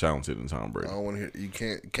is more talented than Tom Brady. I don't want to hear. You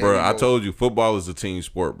can't bro, I told you, football is a team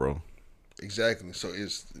sport, bro. Exactly. So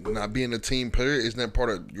it's not being a team player. Isn't that part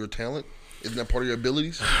of your talent? Isn't that part of your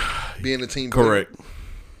abilities? Being a team player? Correct.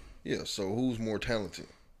 Yeah, so who's more talented?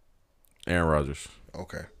 Aaron Rodgers.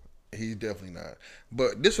 Okay. He's definitely not.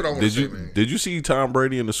 But this is what I want to say, man. Did you see Tom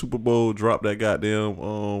Brady in the Super Bowl drop that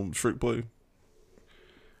goddamn trick play?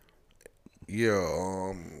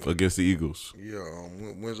 Yeah. Against the Eagles. Yeah.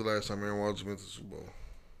 When's the last time Aaron Rodgers went to the Super Bowl?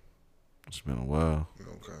 It's been a while.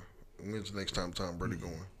 Okay. When's the next time Tom Brady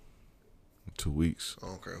going? 2 weeks.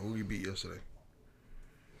 Okay. Who you beat yesterday?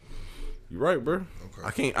 You right, bro.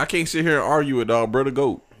 Okay. I can't sit here and argue it, dog, bro. The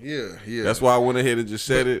GOAT. Yeah. That's why I went ahead and just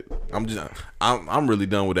said it. I'm really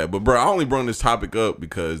done with that. But bro, I only brought this topic up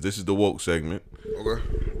because this is the woke segment. Okay.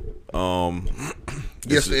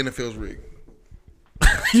 Yes, the NFL's rigged.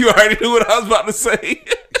 You already knew what I was about to say.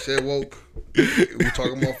 You said woke. We're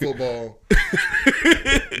talking about football.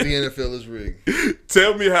 The NFL is rigged.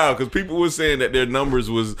 Tell me how, because people were saying that their numbers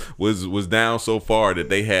was down so far that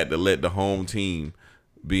they had to let the home team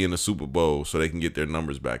be in the Super Bowl so they can get their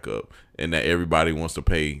numbers back up, and that everybody wants to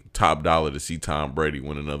pay top dollar to see Tom Brady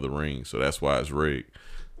win another ring, so that's why it's rigged.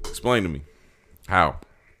 Explain to me how.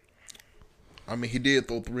 I mean, he did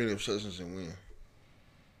throw 3 interceptions and win.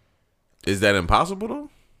 Is that impossible though?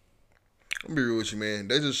 I'm be real with you, man.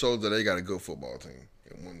 That just shows that they got a good football team.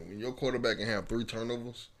 And when your quarterback can have 3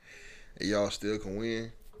 turnovers and y'all still can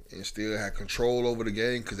win and still have control over the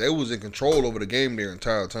game, because they was in control over the game their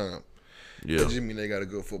entire time. Yeah, that just mean they got a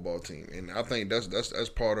good football team, and I think that's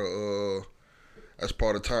part of That's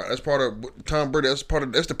part of Tom. That's part of Tom Brady. That's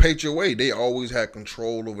the Patriot way. They always had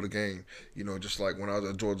control over the game. You know, just like when I was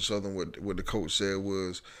at Georgia Southern, what the coach said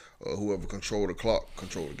was, whoever control the clock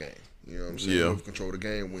control the game. You know what I'm saying? Yeah. Whoever control the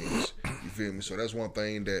game wins. You feel me? So that's one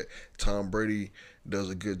thing that Tom Brady does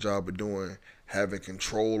a good job of doing, having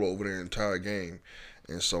control over their entire game.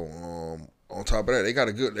 And so, on top of that, they got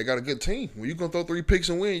a good team. When you gonna throw 3 picks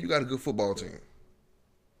and win, you got a good football team.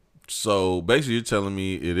 So basically, you're telling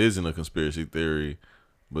me it isn't a conspiracy theory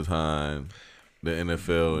behind the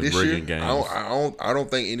NFL and This year, rigging games. I don't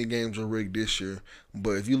think any games are rigged this year.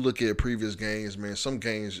 But if you look at previous games, man, some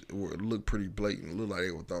games look pretty blatant. Look like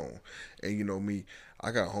they were thrown. And you know me,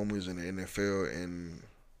 I got homies in the NFL, and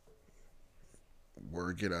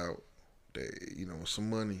word get out that some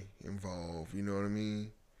money involved. You know what I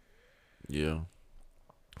mean? Yeah.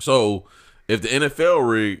 So if the NFL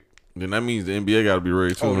rigged, then that means the NBA got to be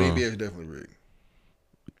rigged too. Oh, the huh? NBA is definitely rigged.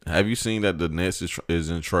 Have you seen that the Nets is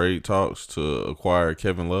in trade talks to acquire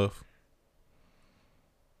Kevin Love?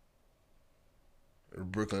 The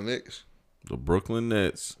Brooklyn Knicks. The Brooklyn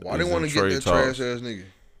Nets. Why they is want in to get trade that talks. trash ass nigga?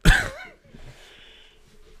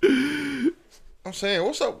 I'm saying,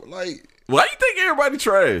 what's up? Like, Why you think everybody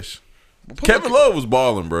trash? pull Kevin up- Love was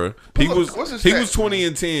balling, bro. He Pull up- was what's his he stats, was 20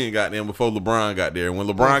 and 10, goddamn, before LeBron got there. And when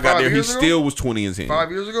LeBron Like got 5 there, he years ago? still was 20 and 10.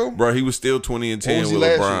 5 years ago? Bro, he was still 20 and What 10 was he with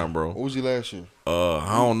last LeBron, year? bro. What was he last year?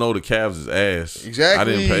 I don't know. The Cavs is ass. Exactly. I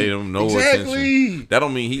didn't pay them no Exactly. attention. That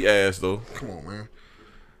don't mean he ass though. Come on, man.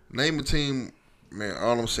 Name a team, man.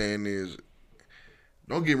 All I'm saying is,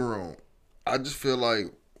 don't get me wrong. I just feel like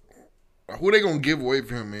who they gonna give away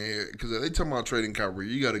for him, man? Because if they talking about trading Kyrie,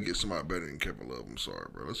 you got to get somebody better than Kevin Love. I'm sorry,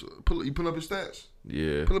 bro. You pull up his stats.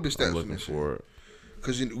 Yeah. Pull up his stats I'm from looking this for it.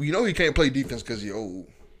 Because you know he can't play defense because he's old.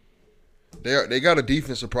 They got a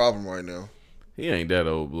defensive problem right now. He ain't that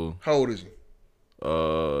old, Blue. How old is he?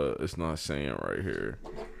 It's not saying right here.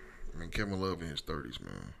 I mean, Kevin Love in his 30s,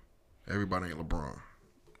 man. Everybody ain't LeBron.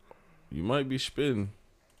 You might be spitting.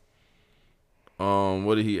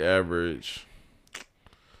 What did he average?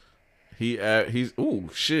 He's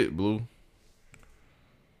shit, Blue.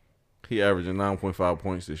 He averaging 9.5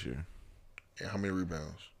 points this year. And how many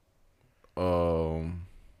rebounds?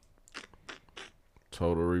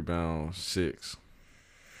 Total rebounds 6.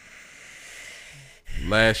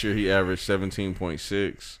 Last year he averaged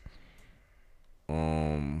 17.6.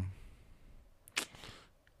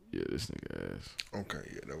 Yeah, this nigga ass. Okay,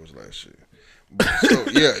 yeah, that was last year. But, so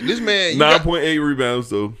yeah, this man 9.8 rebounds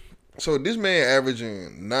though. So this man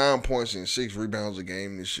averaging 9 points and 6 rebounds a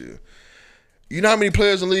game this year. You know how many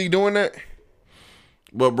players in the league doing that?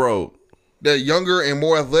 But bro, That younger and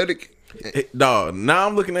more athletic dog. Now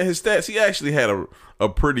I'm looking at his stats. He actually had a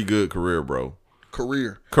pretty good career, bro.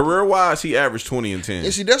 career. Career wise, he averaged 20 and 10.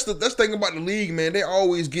 And see, that's the thing about the league, man. They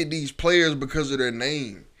always get these players because of their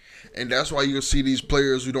name. And that's why you'll see these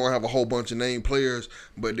players who don't have a whole bunch of name players,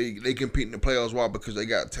 but they compete in the playoffs. Why? Because they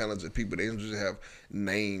got talented people. They don't just have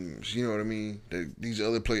names. You know what I mean? These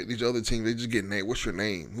other teams, they just get named. What's your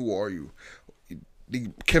name? Who are you?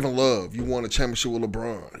 Kevin Love. You won a championship with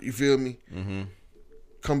LeBron. You feel me? Mm-hmm.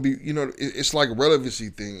 Come be. You know, it's like a relevancy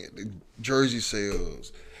thing. The jersey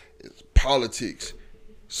sales, it's politics.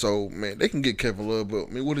 So man, they can get Kevin Love, but I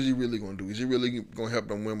mean, what is he really going to do? Is he really going to help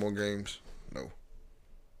them win more games? No.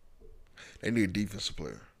 They need a defensive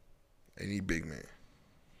player. They need big man.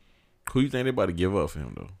 Who you think they about to give up for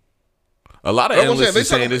him though? A lot of That's what I'm analysts saying. They are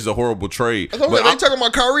saying talking- this is a horrible trade. That's what But I'm saying. They talking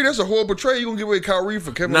about Kyrie. That's a horrible trade. You gonna give away Kyrie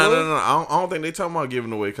for Kevin no, Love? no. I don't think they talking about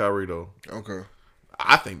giving away Kyrie though. Okay.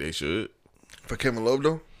 I think they should. For Kevin Love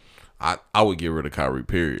though, I would get rid of Kyrie.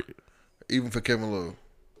 Period. even for Kevin Love,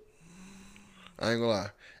 I ain't gonna lie.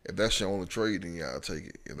 If that's your only trade, then yeah, I'll take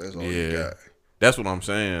it. If that's all you Yeah, got, that's what I'm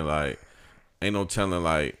saying. Like, ain't no telling.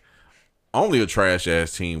 Like, only a trash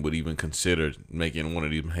ass team would even consider making one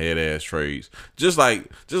of these head ass trades. Just like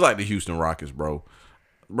the Houston Rockets, bro.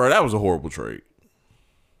 Bro, that was a horrible trade.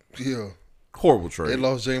 yeah. Horrible They trade,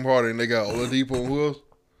 lost James Harden. They got Oladipo and who else?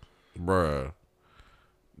 bruh.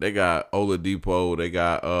 They got Oladipo. They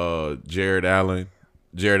got Jared Allen.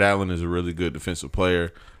 Jared Allen is a really good defensive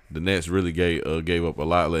player. The Nets really gave up a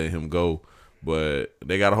lot letting him go, but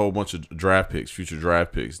they got a whole bunch of draft picks, future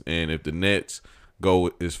draft picks. And if the Nets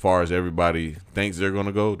go as far as everybody thinks they're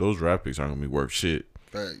gonna go, those draft picks aren't gonna be worth shit.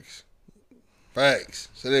 Facts.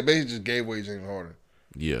 So they basically just gave away James Harden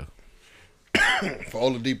Yeah. for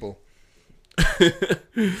Oladipo.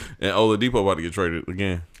 And Oladipo about to get traded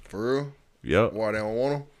again. For real? Yep. Why they don't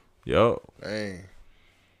want him? Yep. Dang.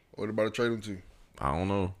 What about to trade him to? I don't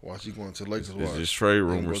know. Watch, he going to the Lakers. It's Watch. just trade He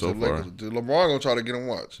gonna rumors go so to the far. Lakers. LeBron gonna try to get him.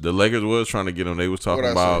 Watch. The Lakers was trying to get him. They was talking What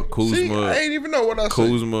I about say? Kuzma, See, I ain't even know what I said.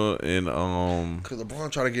 Kuzma and Cause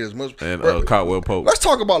LeBron try to get as much. Caldwell Pope. Let's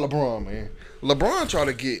talk about LeBron, man. LeBron try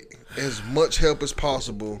to get as much help as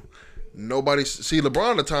possible. Nobody see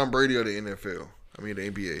LeBron the Tom Brady of the NFL. I mean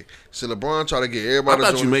the NBA. See LeBron try to get I everybody.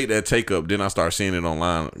 thought you made that take up. Then I start seeing it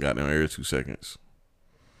online. Goddamn, every 2 seconds.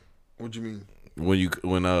 What you mean?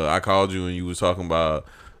 When I called you and you was talking about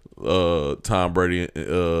Tom Brady and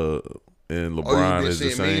LeBron Oh, you been is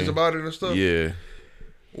the seeing memes same. about it and stuff? Yeah.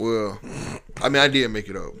 Well, I mean, I did make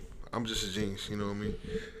it up. I'm just a genius, you know what I mean?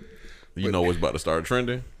 You know what's about to start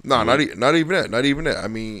trending? No, not even that. Not even that. I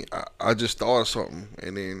mean, I just thought of something,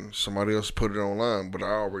 and then somebody else put it online, but I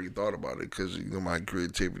already thought about it because, you know, my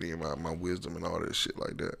creativity and my wisdom and all that shit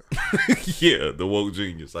like that. Yeah, the woke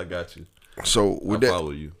genius. I got you. So, with I that,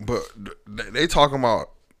 follow you. but they talking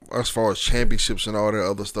about as far as championships and all that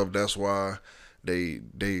other stuff, that's why they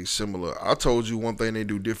similar. I told you one thing they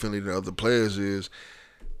do differently than other players is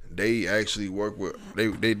they actually work with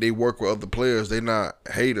they work with other players. They not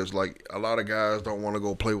haters. Like a lot of guys don't want to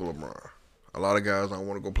go play with LeBron. A lot of guys don't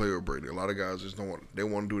want to go play with Brady. A lot of guys just don't want. They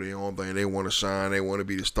want to do their own thing. They want to shine. They want to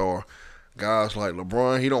be the star. Guys like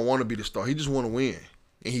LeBron, he don't want to be the star. He just want to win,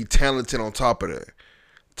 and he talented on top of that.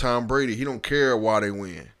 Tom Brady, he don't care why they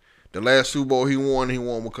win. The last Super Bowl he won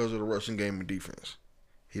because of the rushing game and defense.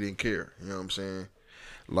 He didn't care. You know what I'm saying?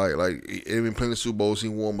 Like even plenty of Super Bowls he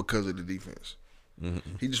won because of the defense.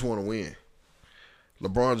 Mm-hmm. He just want to win.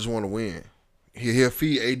 LeBron just want to win. He'll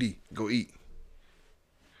feed AD. Go eat.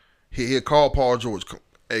 He'll call Paul George.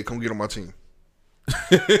 Hey, come get on my team.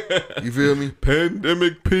 You feel me?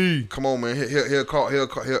 Pandemic P. Come on, man. He'll call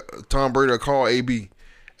Tom Brady will call AB.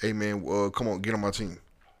 Hey, man, come on, get on my team.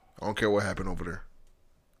 I don't care what happened over there.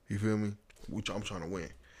 You feel me? I'm trying to win.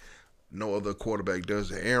 No other quarterback does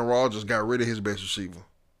that. Aaron Rodgers got rid of his best receiver.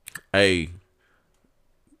 Hey,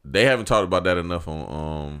 they haven't talked about that enough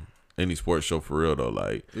on any sports show for real though.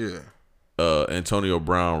 Like, Yeah. Antonio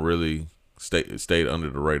Brown really stayed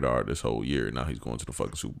under the radar this whole year. Now he's going to the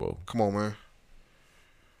fucking Super Bowl. Come on, man.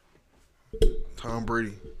 Tom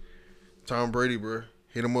Brady, bro.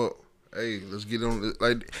 Hit him up. Hey, let's get on.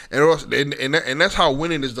 Like, and that's how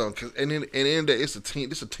winning is done. Cause and in the end, of the day, it's a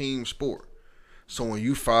team. It's a team sport. So when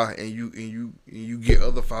you fight and you get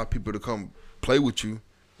other 5 people to come play with you,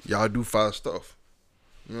 y'all do 5 stuff.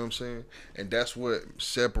 You know what I'm saying? And that's what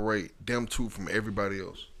separate them 2 from everybody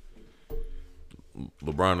else.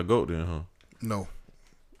 LeBron the GOAT then, huh? No.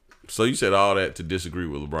 So you said all that to disagree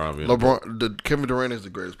with LeBron being the GOAT. Kevin Durant is the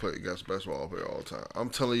greatest basketball player of all time. I'm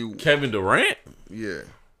telling you. Kevin Durant? Yeah.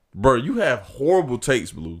 Bro, you have horrible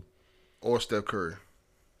takes, Blue. Or Steph Curry.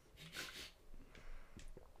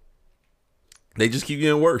 They just keep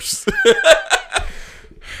getting worse.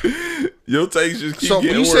 Your takes just keep So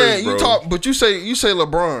getting you worse, saying bro. you say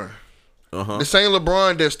LeBron. Uh-huh. The same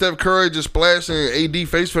LeBron that Steph Curry just splashed in AD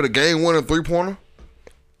face for the game-winning 3-pointer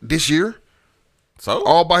this year, So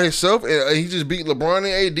all by himself, and he just beat LeBron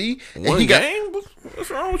and AD. And one he got, game? What's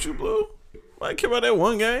wrong with you, Blue? Why care about that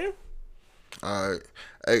one game? all right,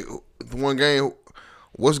 hey, the one game.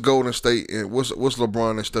 What's Golden State and what's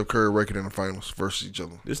LeBron and Steph Curry record in the finals versus each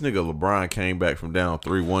other? This nigga LeBron came back from down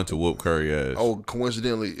 3-1 to whoop Curry ass. Oh,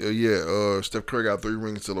 coincidentally, Steph Curry got 3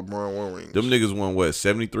 rings to LeBron 1 ring. Them niggas won, what,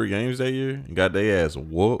 73 games that year? And got their ass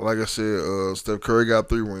whooped? Like I said, Steph Curry got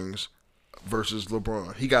 3 rings versus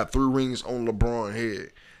LeBron. He got 3 rings on LeBron's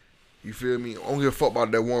head. You feel me? I don't give a fuck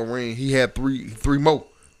about that 1 ring. He had three more.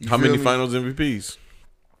 You How feel many me? finals MVPs?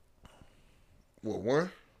 What,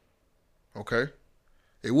 1? Okay.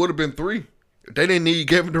 It would have been 3. If they didn't need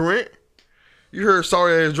Kevin Durant. You heard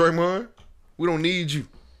sorry ass Draymond. We don't need you.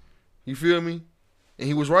 You feel me? And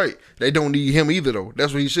he was right. They don't need him either, though.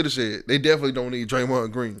 That's what he should have said. They definitely don't need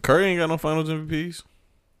Draymond Green. Curry ain't got no finals MVPs.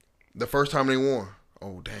 The first time they won.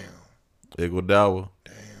 Oh, damn. Iguodala.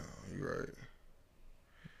 Damn, you're right.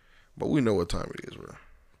 But we know what time it is, bro.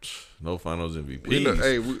 No finals MVPs. We know-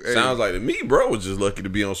 hey. Sounds like to me, bro, was just lucky to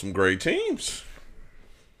be on some great teams.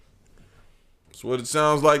 That's what it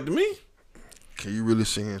sounds like to me. Can you really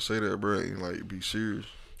sit here and say that, bro? And like, be serious?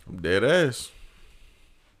 I'm dead ass.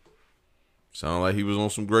 Sound like he was on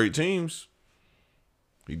some great teams.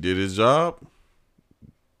 He did his job.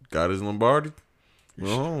 Got his Lombardi.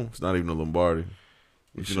 Went home. It's not even a Lombardi.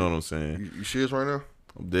 But you know what I'm saying. You serious right now?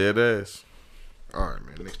 I'm dead ass. All right,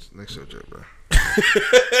 man. Next subject, bro.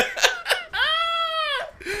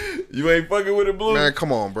 You ain't fucking with it, Blue? Man,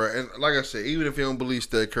 come on, bro. And like I said, even if you don't believe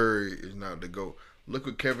Steph Curry is not the GOAT, look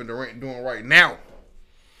what Kevin Durant doing right now.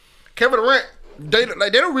 Kevin Durant They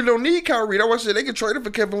don't really don't need Kyrie. That's why I said they can trade him for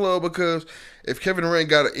Kevin Love, because if Kevin Durant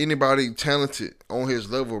got anybody talented on his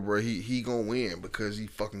level, bro, he gonna win because he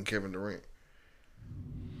fucking Kevin Durant.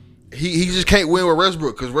 He just can't win with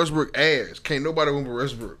Westbrook because Westbrook ass. Can't nobody win with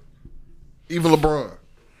Westbrook. Even LeBron.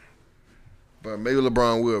 But maybe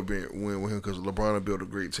LeBron will win with him because LeBron will build a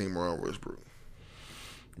great team around Westbrook.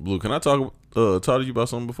 Blue, can I talk to you about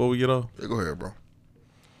something before we get off? Yeah, go ahead, bro.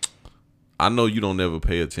 I know you don't never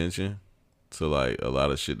pay attention to like a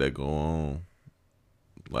lot of shit that go on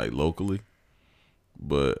like locally,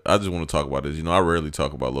 but I just want to talk about this. You know, I rarely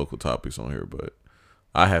talk about local topics on here, but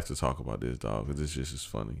I have to talk about this, dog, because it's just as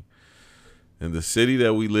funny. In the city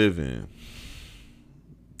that we live in,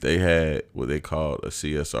 they had what they called a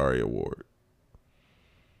CSRA award,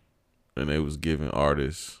 and they was giving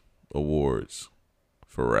artists awards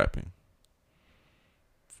for rapping.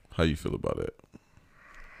 How you feel about that?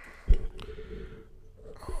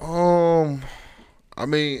 I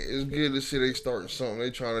mean, it's good to see they starting something.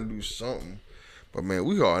 They trying to do something. But man,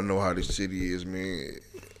 we all know how this city is, man.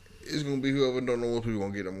 It's gonna be whoever don't know what people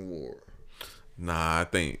gonna get them award. Nah, I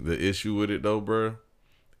think the issue with it though, bro,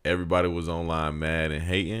 everybody was online mad and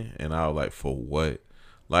hating, and I was like, for what?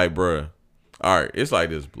 Like, bro, all right, it's like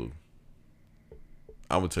this, Blue.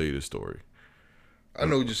 I'm gonna tell you this story. I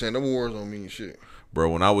know what you're saying. Them awards don't mean shit. Bro,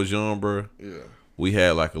 when I was young, bro, Yeah. we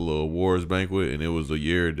had like a little awards banquet, and it was the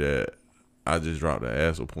year that I just dropped the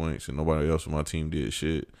ass of points, and nobody else on my team did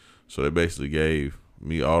shit. So they basically gave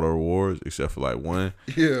me all the awards except for like one,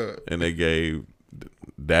 Yeah. and they gave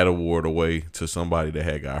that award away to somebody that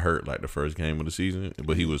had got hurt like the first game of the season,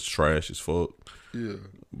 but he was trash as fuck. Yeah.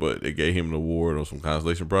 But they gave him an award on some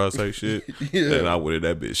consolation prize type shit, Yeah. and I wanted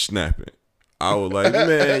that bitch snapping. I was like,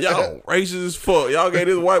 man, y'all racist as fuck. Y'all gave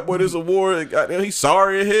this white boy this award. Goddamn, he's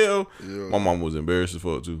sorry as hell. Yeah. My mom was embarrassed as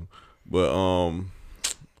fuck too. But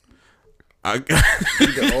I You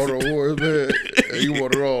got all the awards, man. And you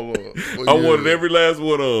want it all up. But I yeah. wanted every last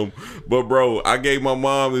one of them. But bro, I gave my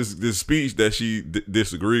mom this speech that she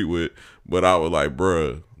disagreed with. But I was like,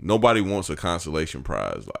 bruh, nobody wants a consolation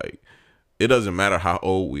prize. Like, it doesn't matter how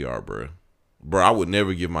old we are, bruh. Bro, I would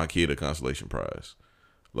never give my kid a consolation prize.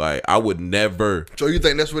 Like, I would never. So you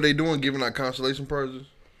think that's what they doing, giving out consolation prizes?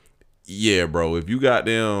 Yeah, bro. If you got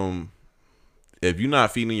them, if you're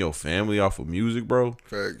not feeding your family off of music, bro,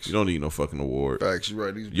 Facts. you don't need no fucking award. Facts. You're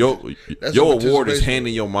right. That's Your what award is participation-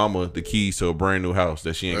 handing your mama the keys to a brand new house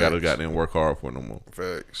that she ain't got to Facts. goddamn work hard for no more.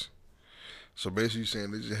 Facts. So basically, you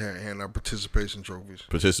saying they just hand out participation trophies.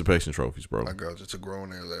 Participation trophies, bro. I got you. It's a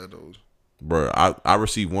grown ass had those. Bro, I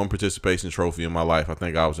received one participation trophy in my life. I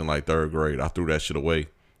think I was in like 3rd grade. I threw that shit away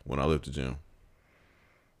when I left the gym.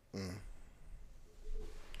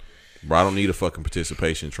 Bro, I don't need a fucking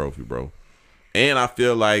participation trophy, bro. And I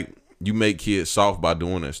feel like you make kids soft by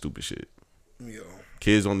doing that stupid shit. Yo.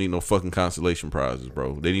 Kids don't need no fucking consolation prizes,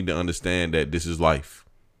 bro. They need to understand that this is life.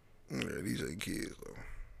 Yeah, these ain't kids though.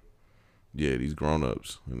 Yeah, these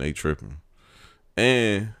grown-ups, and they tripping.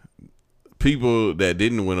 And people that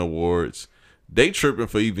didn't win awards, they tripping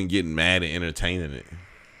for even getting mad and entertaining it.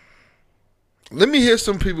 Let me hear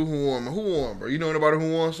some people who won. Who won, bro? You know anybody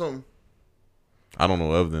who won something? I don't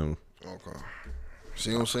know of them. Okay.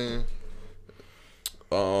 See what I'm saying?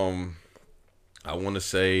 I want to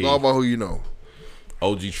say All about who you know.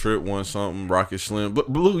 OG Trip won something, Rocket Slim.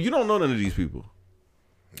 But Blue, you don't know none of these people.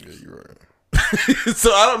 Yeah, you're right.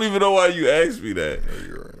 So I don't even know why you asked me that. Yeah,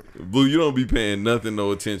 you're right. Blue, you don't be paying nothing,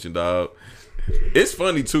 no attention, dog. It's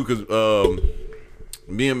funny too, cause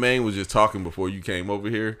me and Maine was just talking before you came over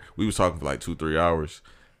here. We was talking for like 2-3 hours,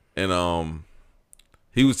 and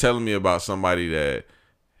he was telling me about somebody that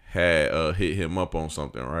had hit him up on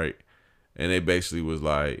something, right? And they basically was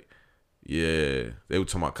like, yeah, they were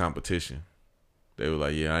talking about competition. They were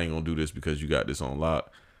like, yeah, I ain't gonna do this because you got this on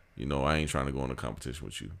lock. You know, I ain't trying to go into competition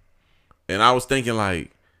with you. And I was thinking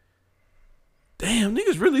like, damn,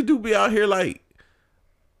 niggas really do be out here like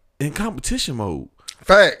in competition mode.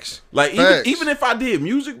 Facts. Like Facts. even if I did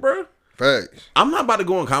music, bro, Facts. I'm not about to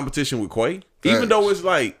go in competition with Quay. Even Facts. though it's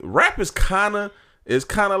like rap is kind of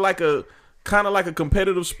like a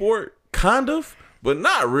competitive sport, kind of, but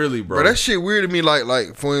not really, bro. Bro, that shit weird to me.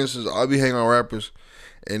 Like for instance, I'll be hanging on rappers,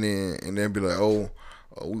 and then be like,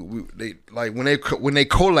 they like when they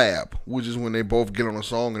collab, which is when they both get on a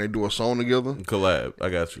song and they do a song together. Collab, I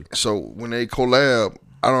got you. So when they collab,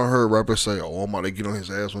 I don't heard rappers say, "Oh, I'm about to get on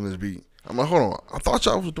his ass on this beat." I'm like, hold on, I thought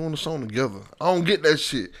y'all was doing the song together. I don't get that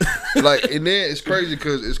shit. Like, and then it's crazy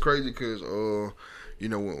because you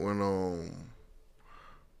know when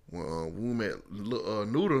we met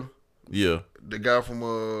Nuda, Yeah, the guy from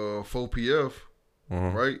 4PF, Uh-huh.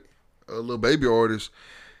 right, a little baby artist.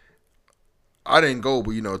 I didn't go,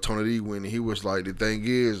 but you know, Tony D went, and he was like, the thing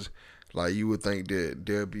is, like, you would think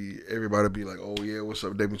that everybody be like, oh yeah, what's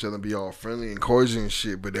up? They be each other, be all friendly and cordial and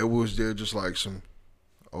shit, but there just like some,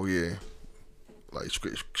 oh yeah, like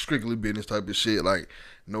strictly business type of shit, like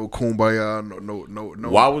no kumbaya,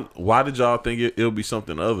 no. Why did y'all think it'll be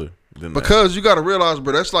something other than that? Because you got to realize,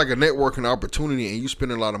 bro, that's like a networking opportunity, and you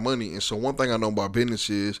spending a lot of money. And so one thing I know about business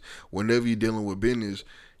is, whenever you're dealing with business,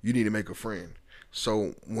 you need to make a friend.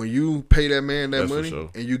 So when you pay that man that That's for money sure.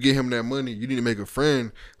 and you get him that money, you need to make a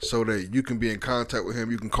friend so that you can be in contact with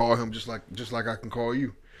him. You can call him just like I can call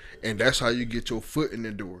you, and that's how you get your foot in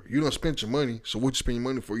the door. You don't spend your money, so what you spend your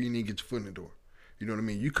money for? You need to get your foot in the door. You know what I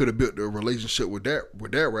mean? You could have built a relationship with that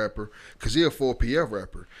rapper, because he's a 4PF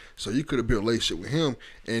rapper. So you could have built a relationship with him,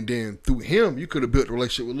 and then through him, you could have built a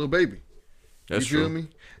relationship with Lil Baby. That's You feel true. me?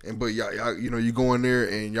 And but y'all, you know, you go in there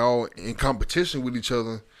and y'all in competition with each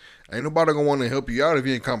other. Ain't nobody gonna want to help you out if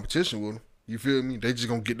you're in competition with them. You feel me? They just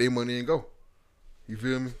gonna get their money and go. You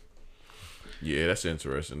feel me? Yeah, that's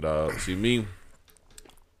interesting, dog. See, me,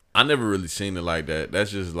 I never really seen it like that.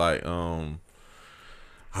 That's just like, I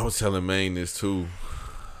was telling Maine this too.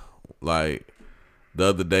 Like the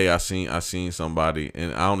other day, I seen somebody,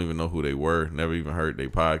 and I don't even know who they were. Never even heard their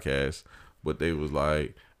podcast, but they was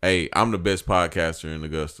like, "Hey, I'm the best podcaster in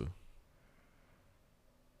Augusta,"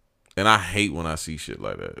 and I hate when I see shit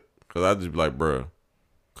like that, cause I just be like, "Bruh,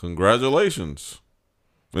 congratulations."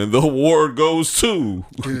 And the award goes to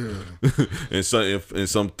and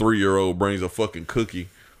some 3-year-old brings a fucking cookie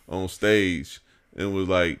on stage and was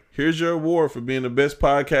like, "Here's your award for being the best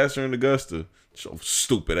podcaster in Augusta." So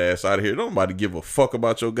stupid ass out of here. Nobody give a fuck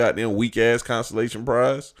about your goddamn weak ass consolation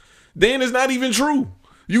prize. Then it's not even true.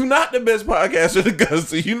 You not the best podcaster in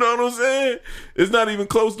Augusta. You know what I'm saying? It's not even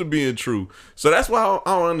close to being true. So that's why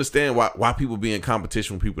I don't understand why people be in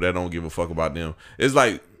competition with people that don't give a fuck about them. It's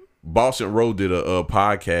like Boston Road did a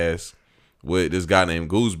podcast with this guy named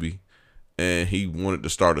Gooseby, and he wanted to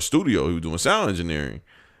start a studio. He was doing sound engineering,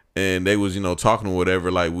 and they was, you know, talking or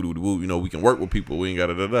whatever, like, woo, you know, we can work with people. We ain't got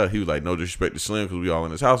da. He was like, no disrespect to Slim, because we all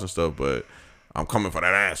in his house and stuff, but I'm coming for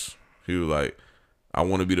that ass. He was like, I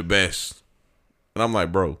want to be the best. And I'm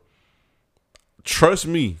like, bro, trust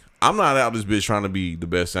me, I'm not out this bitch trying to be the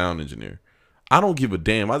best sound engineer. I don't give a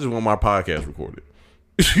damn. I just want my podcast recorded.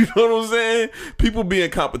 You know what I'm saying? People be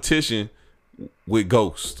in competition with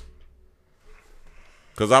Ghost.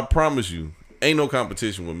 Because I promise you, ain't no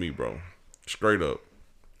competition with me, bro. Straight up.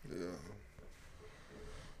 Yeah.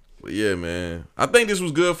 But yeah, man. I think this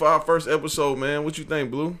was good for our first episode, man. What you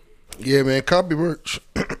think, Blue? Yeah, man. Copy merch.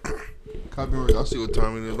 Copy merch. I see what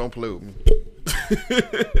time it is. Don't play with me.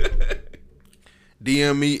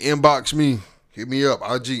 DM me, inbox me, hit me up.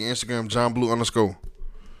 IG, Instagram, JohnBlue_.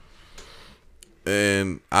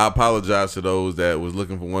 And I apologize to those that was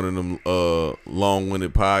looking for one of them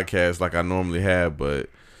long-winded podcasts like I normally have, but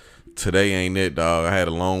today ain't it, dog. I had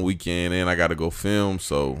a long weekend and I got to go film,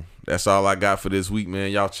 so that's all I got for this week,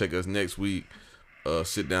 man. Y'all check us next week.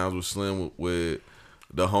 Sit downs with Slim with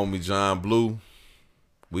the homie John Blue.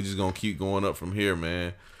 We just gonna keep going up from here,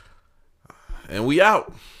 man. And we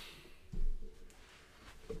out.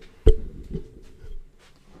 I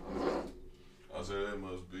said that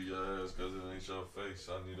must be your ass because it ain't your face.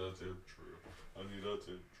 I need her to.